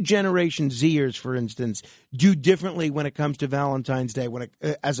 what do Generation Zers, for instance, do differently when it comes to Valentine's Day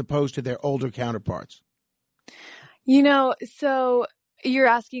as opposed to their older counterparts? So you're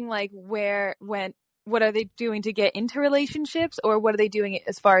asking what are they doing to get into relationships, or what are they doing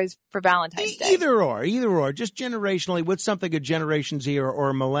as far as for Valentine's Day? Either or. Just generationally, what's something a Generation Z or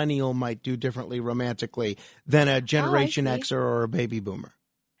a millennial might do differently romantically than a Generation Xer or a baby boomer?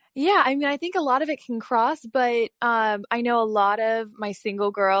 Yeah, I think a lot of it can cross, but I know a lot of my single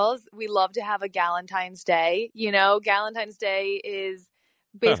girls, we love to have a Galentine's Day. Galentine's Day is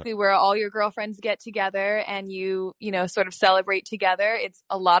basically where all your girlfriends get together and you sort of celebrate together. It's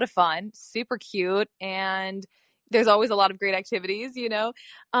a lot of fun, super cute, and there's always a lot of great activities, so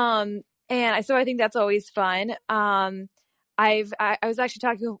I think that's always fun. I was actually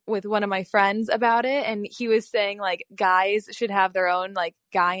talking with one of my friends about it, and he was saying guys should have their own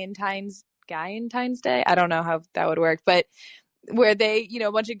Galentine's Day. I don't know how that would work, but where they,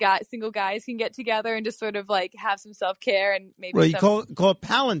 a bunch of single guys can get together and just sort of have some self-care and maybe. Well, you call it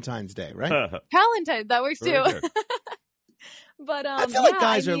Palentine's Day, right? Palentine's, that works too. But I feel like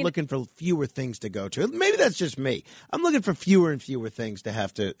guys are looking for fewer things to go to. Maybe that's just me. I'm looking for fewer and fewer things to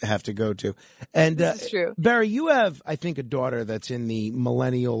have to go to. And this is true. Barry, you have, I think, a daughter that's in the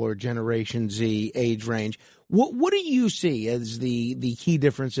millennial or Generation Z age range. What do you see as the key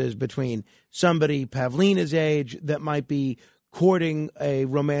differences between somebody Pavlina's age that might be courting a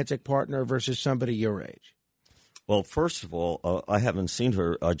romantic partner versus somebody your age? Well, first of all, I haven't seen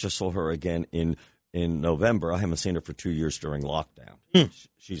her. I just saw her again in November. I haven't seen her for 2 years during lockdown.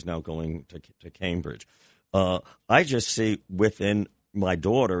 She's now going to Cambridge. I just see within my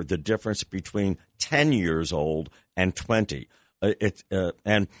daughter the difference between 10 years old and 20.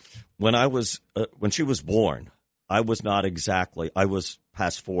 And when she was born, I was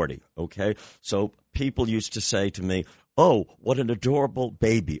past 40. Okay, so people used to say to me, "Oh, what an adorable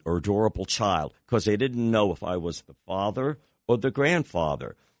baby or adorable child," because they didn't know if I was the father or the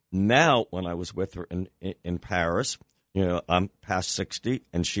grandfather. Now, when I was with her in Paris, I'm past 60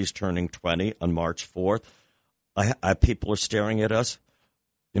 and she's turning 20 on March 4th. People are staring at us.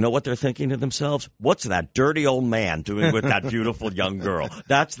 You know what they're thinking to themselves? What's that dirty old man doing with that beautiful young girl?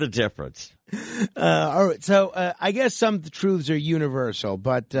 That's the difference. All right. So I guess some truths are universal,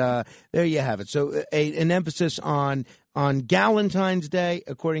 but there you have it. So an emphasis on Galentine's Day,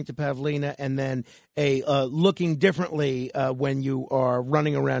 according to Pavlina, and then looking differently when you are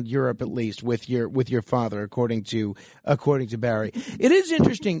running around Europe, at least with your father, according to Barry. It is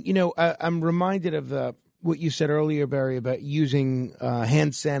interesting. I'm reminded of what you said earlier, Barry, about using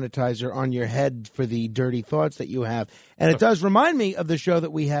hand sanitizer on your head for the dirty thoughts that you have. And it does remind me of the show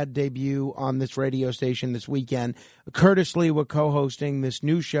that we had debut on this radio station this weekend. Curtis Lee was co-hosting this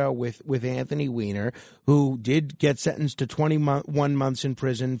new show with Anthony Weiner, who did get sentenced to 21 months in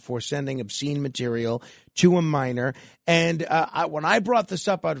prison for sending obscene material to a minor. And when I brought this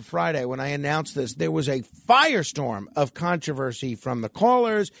up on Friday, when I announced this, there was a firestorm of controversy from the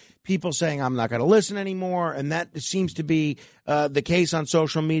callers, people saying, "I'm not going to listen anymore." And that seems to be the case on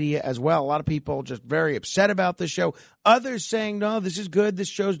social media as well. A lot of people just very upset about the show. Others saying, "No, this is good. This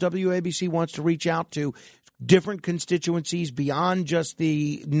shows WABC wants to reach out to different constituencies beyond just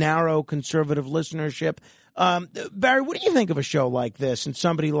the narrow conservative listenership." Barry, what do you think of a show like this and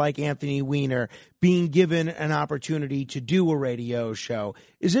somebody like Anthony Weiner being given an opportunity to do a radio show?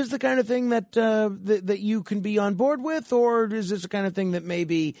 Is this the kind of thing that that you can be on board with, or is this the kind of thing that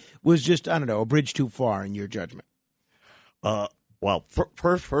maybe was just, I don't know, a bridge too far in your judgment? Well,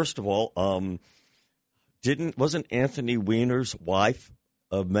 first of all, wasn't Anthony Weiner's wife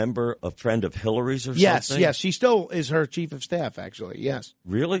a friend of Hillary's or something? Yes, she still is her chief of staff, actually, yes.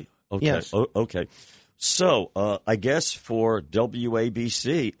 Really? Okay. Yes. Okay. So I guess for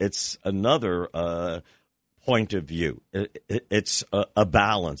WABC, it's another point of view. It's a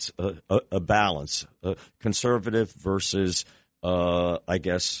balance, conservative versus, I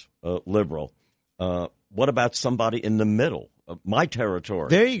guess, liberal. What about somebody in the middle? My territory.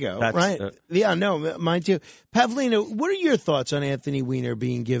 There you go. Right. Mine too. Pavlina, what are your thoughts on Anthony Weiner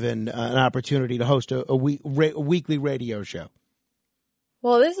being given an opportunity to host a weekly radio show?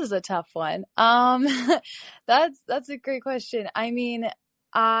 Well, this is a tough one. That's a great question. I mean,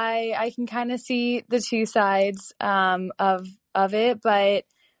 I can kind of see the two sides of it, but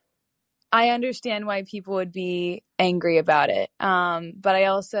I understand why people would be angry about it. But I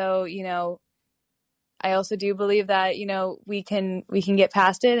also, I also do believe that, we can get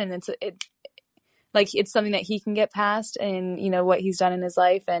past it, and it's something that he can get past, and what he's done in his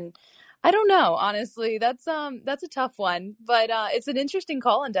life. And I don't know, honestly, that's a tough one, but it's an interesting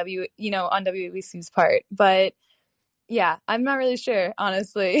call on WABC's part. But yeah, I'm not really sure,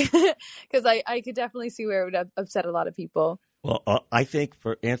 honestly, because I could definitely see where it would upset a lot of people. Well, I think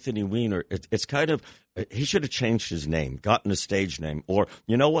for Anthony Weiner, it's kind of, he should have changed his name, gotten a stage name, or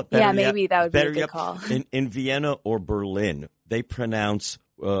you know what? That would be a good call. In Vienna or Berlin, they pronounce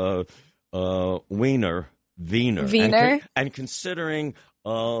Wiener. And considering,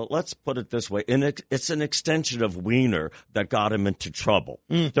 let's put it this way, it's an extension of Wiener that got him into trouble.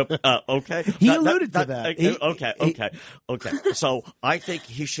 Okay? He alluded to that. Okay. So I think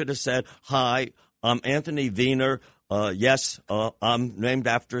he should have said, "Hi, I'm Anthony Weiner. Yes, I'm named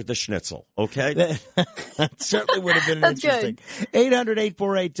after the schnitzel." Okay? That certainly would have been interesting.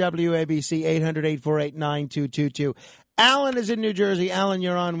 800-848-WABC, 800-848-9222. Alan is in New Jersey. Alan,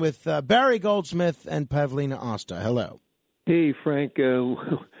 you're on with Barry Goldsmith and Pavlina Osta. Hello. Hey, Frank.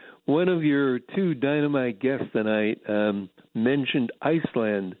 One of your two dynamite guests tonight mentioned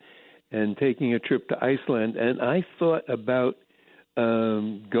Iceland and taking a trip to Iceland. And I thought about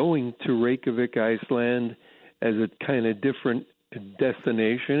going to Reykjavik, Iceland, as a kind of different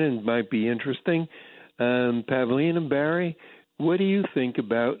destination, and might be interesting. Pavlina and Barry, what do you think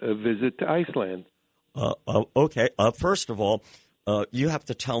about a visit to Iceland? Okay. First of all, you have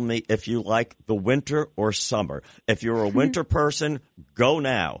to tell me if you like the winter or summer. If you're a winter person, go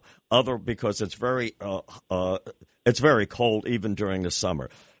now. Because it's very cold even during the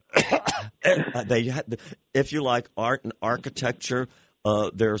summer. If you like art and architecture,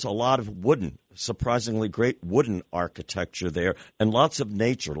 there's a lot of surprisingly great wooden architecture there, and lots of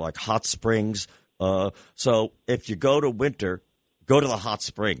nature, like hot springs. So if you go to winter, go to the hot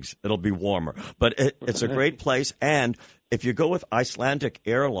springs. It'll be warmer. But it's a great place. And if you go with Icelandic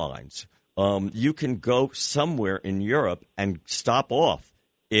Airlines, you can go somewhere in Europe and stop off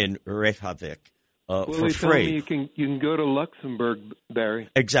in Reykjavik for free. You can go to Luxembourg, Barry.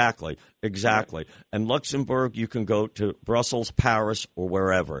 Exactly. And Luxembourg, you can go to Brussels, Paris, or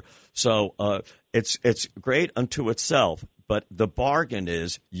wherever. So it's great unto itself, but the bargain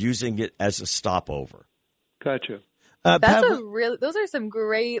is using it as a stopover. Gotcha. Those are some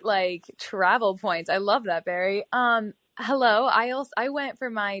great travel points. I love that, Barry. Hello. I went for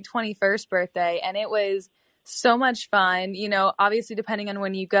my 21st birthday, and it was so much fun. Obviously, depending on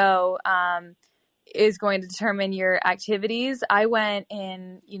when you go, is going to determine your activities. I went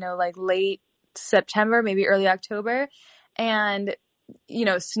in, late September, maybe early October, and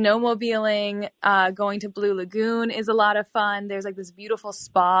snowmobiling, going to Blue Lagoon is a lot of fun. There's this beautiful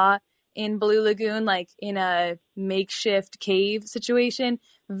spa in Blue Lagoon, in a makeshift cave situation.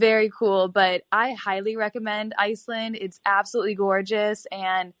 Very cool. But I highly recommend Iceland. It's absolutely gorgeous,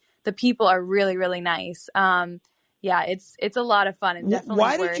 and the people are really, really nice. Yeah, it's a lot of fun and definitely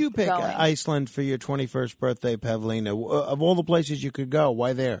Why worth did you pick going. Iceland for your 21st birthday, Pavlina? Of all the places you could go,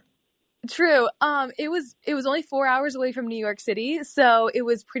 why there? True. It was only 4 hours away from New York City, so it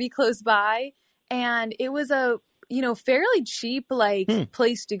was pretty close by, and it was a fairly cheap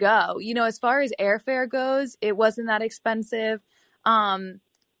place to go. As far as airfare goes, it wasn't that expensive.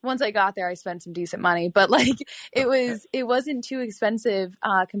 once I got there, I spent some decent money, but like it wasn't too expensive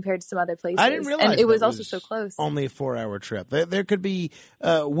compared to some other places. I didn't realize and it was also so close. Only a 4-hour trip. There could be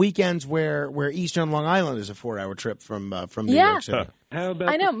weekends where Eastern Long Island is a 4-hour trip from New York City. How about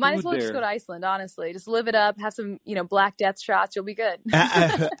I know. the Might as food well just there? go to Iceland. Honestly, just live it up. Have some Black Death shots. You'll be good.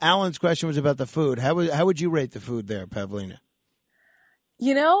 Alan's question was about the food. How would you rate the food there, Pavlina?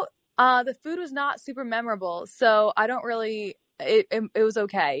 The food was not super memorable, so I don't really. It was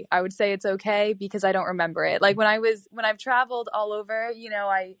okay. I would say it's okay because I don't remember it. Like when I've traveled all over,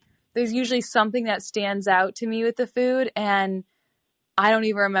 there's usually something that stands out to me with the food, and I don't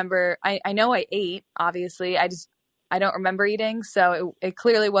even remember. I know I ate, obviously. I don't remember eating, so it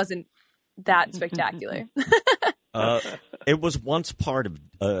clearly wasn't that spectacular. It was once part of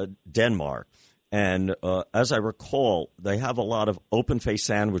Denmark. And as I recall, they have a lot of open-faced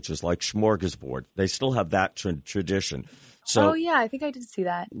sandwiches like smorgasbord. They still have that tradition. So, oh, yeah, I think I did see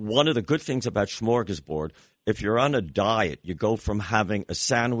that. One of the good things about smorgasbord, if you're on a diet, you go from having a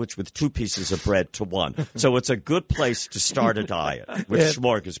sandwich with 2 pieces of bread to 1. So it's a good place to start a diet with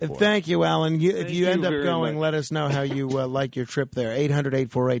smorgasbord. Thank you, Alan. If you end up very going, much. let us know how you like your trip there.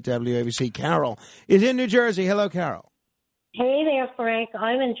 800-848-WABC. Carol is in New Jersey. Hello, Carol. Hey there, Frank.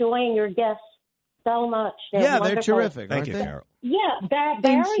 I'm enjoying your guests so much. They're they're terrific. Thank aren't you, they? Carol. Yeah,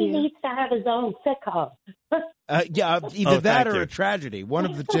 Barry needs to have his own sitcom. Either that or a tragedy. One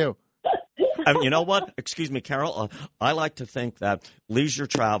of the two. You know what? Excuse me, Carol. I like to think that leisure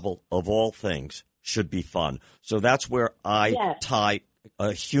travel, of all things, should be fun. So that's where I tie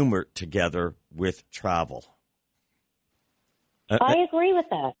humor together with travel. I agree with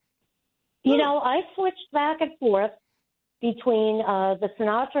that. I switched back and forth between the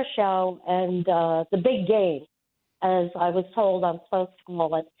Sinatra show and the Big Game, as I was told I'm supposed to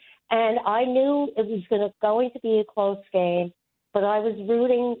call it. And I knew it was going to be a close game, but I was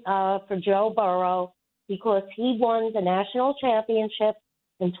rooting for Joe Burrow because he won the national championship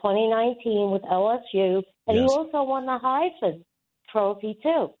in 2019 with LSU, and he also won the Heisman Trophy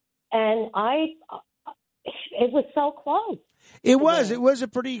too. And it was so close. It was a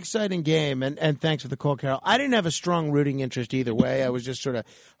pretty exciting game, and thanks for the call, Carol. I didn't have a strong rooting interest either way. I was just sort of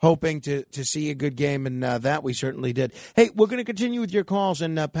hoping to see a good game, and that we certainly did. Hey, we're going to continue with your calls,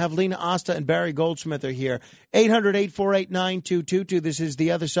 and Pavlina, Osta, and Barry Goldsmith are here. 800-848-9222. This is The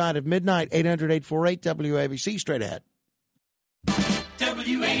Other Side of Midnight. 800-848-WABC. Straight ahead.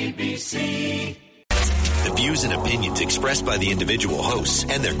 WABC. The views and opinions expressed by the individual hosts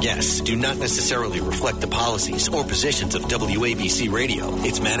and their guests do not necessarily reflect the policies or positions of WABC Radio,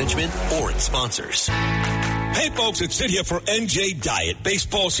 its management, or its sponsors. Hey, folks, it's Sid here for NJ Diet.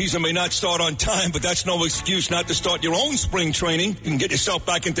 Baseball season may not start on time, but that's no excuse not to start your own spring training. You can get yourself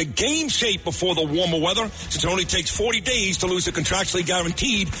back into game shape before the warmer weather, since it only takes 40 days to lose the contractually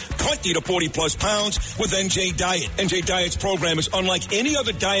guaranteed 20 to 40-plus pounds with NJ Diet. NJ Diet's program is unlike any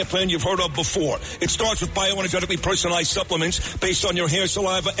other diet plan you've heard of before. It starts with bioenergetically personalized supplements based on your hair,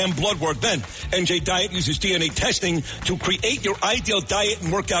 saliva, and blood work. Then, NJ Diet uses DNA testing to create your ideal diet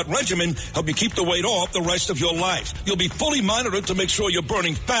and workout regimen, help you keep the weight off the rest of your life. You'll be fully monitored to make sure you're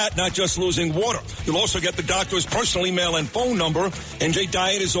burning fat, not just losing water. You'll also get the doctor's personal email and phone number. NJ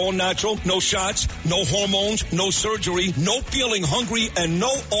Diet is all natural, no shots, no hormones, no surgery, no feeling hungry, and no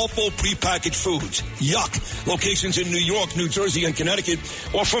awful prepackaged foods. Yuck. Locations in New York, New Jersey, and Connecticut,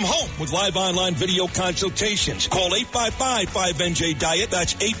 or from home with live online video consultations. Call 855-5NJ-DIET.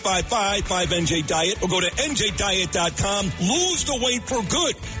 That's 855-5NJ-DIET. Or go to NJDiet.com. Lose the weight for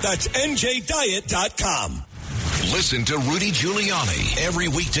good. That's NJDiet.com. Listen to Rudy Giuliani every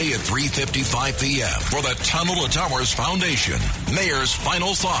weekday at 3:55 p.m. for the Tunnel to Towers Foundation. Mayor's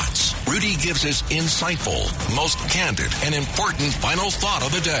Final Thoughts. Rudy gives his insightful, most candid, and important final thought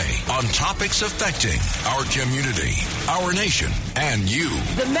of the day on topics affecting our community, our nation, and you.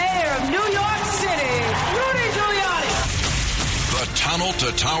 The mayor of New York City, Rudy Giuliani. The Tunnel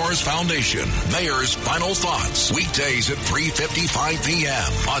to Towers Foundation. Mayor's Final Thoughts. Weekdays at 3:55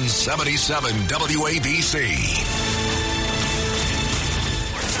 p.m. on 77 WABC.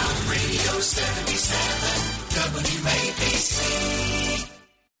 Radio 77 WABC.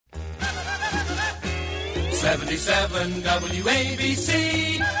 77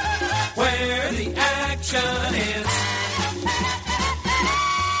 WABC, where the action is.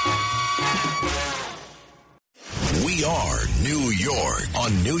 We are New York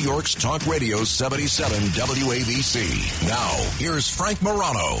on New York's Talk Radio 77 WABC. Now, here's Frank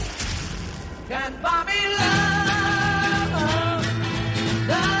Morano. Can't buy me love,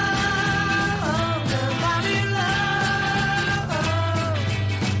 love, can't buy me love.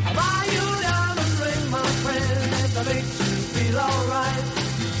 I'll buy you down and ring, my friend, if that makes you feel alright.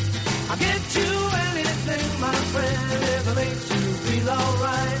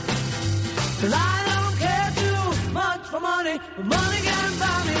 'Cause I don't care too much for money, but money can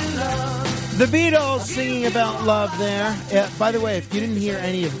buy me love. The Beatles singing about love there. By the way, if you didn't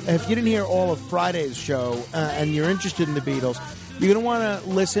hear all of Friday's show and you're interested in the Beatles, you're going to want to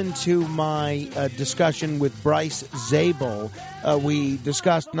listen to my discussion with Bryce Zabel. We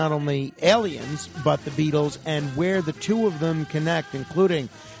discussed not only aliens, but the Beatles and where the two of them connect, including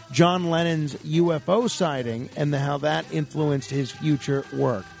John Lennon's UFO sighting and how that influenced his future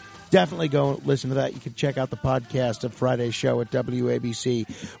work. Definitely go listen to that. You can check out the podcast of Friday's show at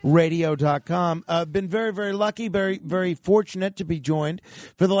WABCRadio.com. Been very, very lucky, very, very fortunate to be joined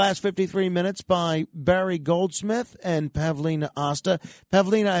for the last 53 minutes by Barry Goldsmith and Pavlina Osta.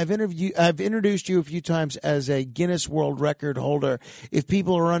 Pavlina, I've introduced you a few times as a Guinness World Record holder. If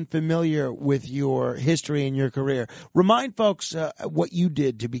people are unfamiliar with your history and your career, remind folks what you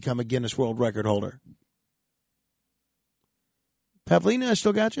did to become a Guinness World Record holder. Pavlina, I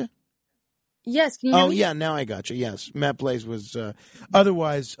still got you? Yes, can you hear me? Yeah, now I got you. Yes, Matt Blaze was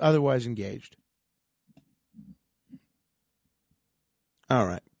otherwise engaged. All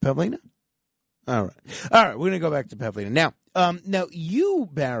right, Pavlina. All right. We're going to go back to Pavlina now. Now you,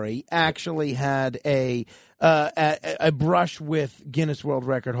 Barry, actually had a brush with Guinness World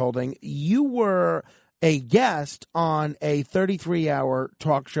Record holding. You were a guest on a 33-hour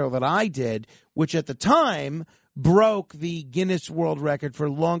talk show that I did, which at the time broke the Guinness World Record for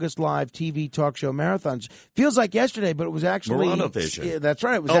longest live TV talk show marathons. Feels like yesterday, but it was actually Moranovision. Yeah, that's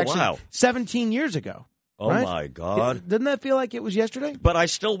right. It was 17 years ago. Oh, right? my God. Didn't that feel like it was yesterday? But I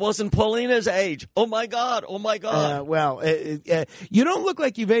still wasn't Paulina's age. Oh, my God. Oh, my God. You don't look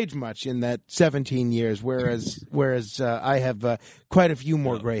like you've aged much in that 17 years, whereas I have quite a few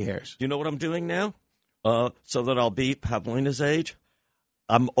more gray hairs. You know what I'm doing now? So that I'll be Pavlina's age?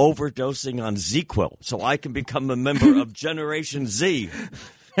 I'm overdosing on ZQL so I can become a member of Generation Z.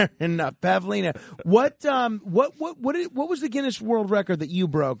 Fair enough. Pavlina, what was the Guinness World Record that you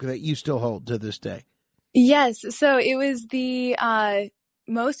broke that you still hold to this day? Yes, so it was the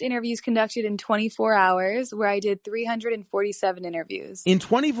most interviews conducted in 24 hours, where I did 347 interviews. In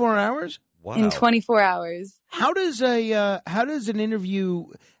 24 hours? Wow. In 24 hours. How does an interview?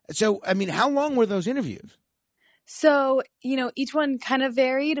 So, I mean, how long were those interviews? So, each one kind of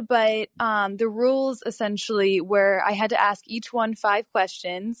varied, but the rules essentially were I had to ask each one 5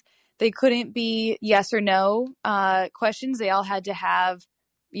 questions. They couldn't be yes or no questions. They all had to have,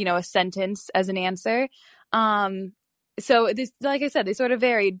 a sentence as an answer. So, this, like I said, they sort of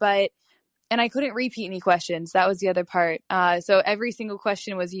varied, and I couldn't repeat any questions. That was the other part. So every single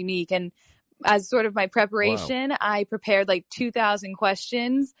question was unique. And as sort of my preparation, I prepared like 2,000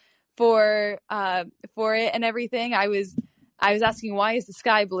 questions for it and everything. I was asking, why is the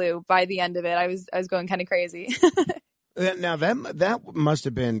sky blue? By the end of it, I was going kind of crazy. Now that must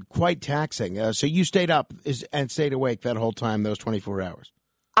have been quite taxing. So you stayed up and stayed awake that whole time, those 24 hours.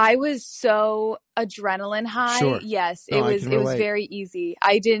 I was so adrenaline high. Sure. Yes, it was very easy.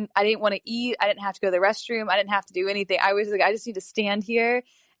 I didn't want to eat. I didn't have to go to the restroom. I didn't have to do anything. I was like, I just need to stand here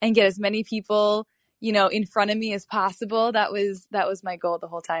and get as many people in front of me as possible. That was my goal the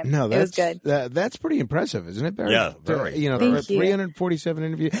whole time. No, it was good. That's pretty impressive, isn't it, Barry? Yeah, very. Thank you. 347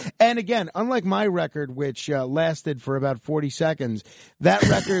 interviews. And again, unlike my record, which lasted for about 40 seconds, that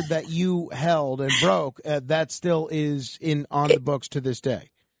record that you held and broke, that still is on the books to this day.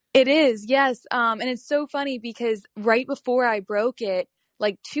 It is, yes. And it's so funny because right before I broke it,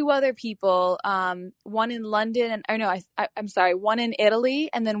 like 2 other people, one in London, one in Italy,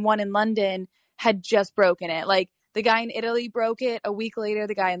 and then one in London had just broken it. Like the guy in Italy broke it. A week later,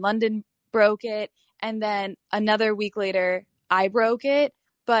 the guy in London broke it. And then another week later, I broke it.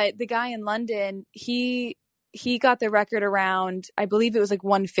 But the guy in London, he got the record around, I believe it was like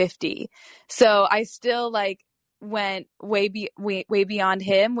 150. So I still went way beyond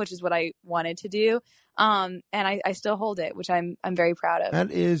him, which is what I wanted to do. And I still hold it, which I'm very proud of.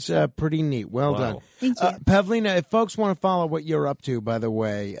 That is pretty neat. Well done. Thank you. Pavlina, if folks want to follow what you're up to, by the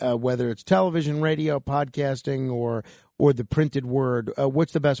way, whether it's television, radio, podcasting, or the printed word,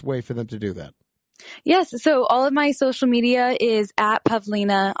 what's the best way for them to do that? Yes. So all of my social media is at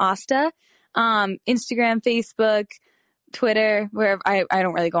Pavlina Osta, Instagram, Facebook, Twitter, wherever. I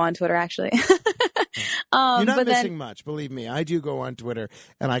don't really go on Twitter, actually. You're not missing much. Believe me, I do go on Twitter,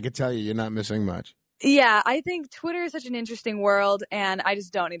 and I can tell you're not missing much. Yeah, I think Twitter is such an interesting world, and I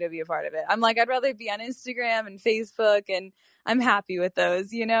just don't need to be a part of it. I'm like, I'd rather be on Instagram and Facebook, and I'm happy with those,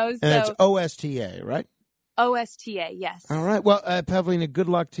 So, and it's OSTA, right? OSTA, yes. All right. Well, Pavlina, good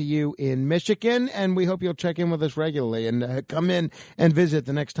luck to you in Michigan, and we hope you'll check in with us regularly and come in and visit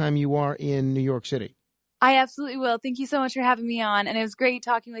the next time you are in New York City. I absolutely will. Thank you so much for having me on. And it was great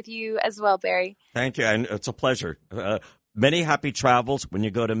talking with you as well, Barry. Thank you. And it's a pleasure. Many happy travels when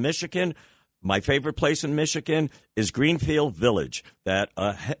you go to Michigan. My favorite place in Michigan is Greenfield Village. That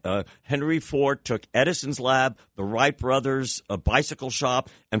Henry Ford took Edison's lab, the Wright brothers, a bicycle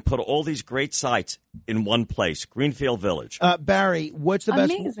shop, and put all these great sites in one place, Greenfield Village. Barry, what's the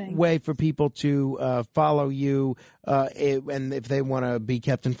best way for people to follow you and if they want to be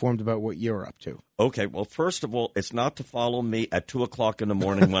kept informed about what you're up to? Okay, well, first of all, it's not to follow me at 2 o'clock in the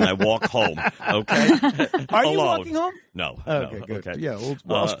morning when I walk home, okay? Are you walking home? No. Okay, no, good. Okay. Yeah,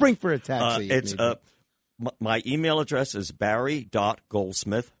 I'll spring for a taxi. It's my email address is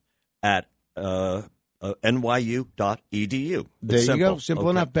barry.goldsmith at nyu.edu. There you go. Simple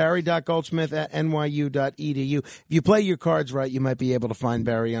enough. Barry.goldsmith at nyu.edu. If you play your cards right, you might be able to find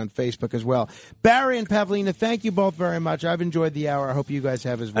Barry on Facebook as well. Barry and Pavlina, thank you both very much. I've enjoyed the hour. I hope you guys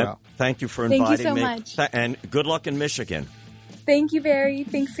have as well. Thank you for inviting me. Thank you so much. And good luck in Michigan. Thank you, Barry.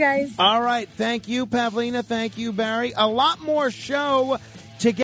 Thanks, guys. All right. Thank you, Pavlina. Thank you, Barry. A lot more show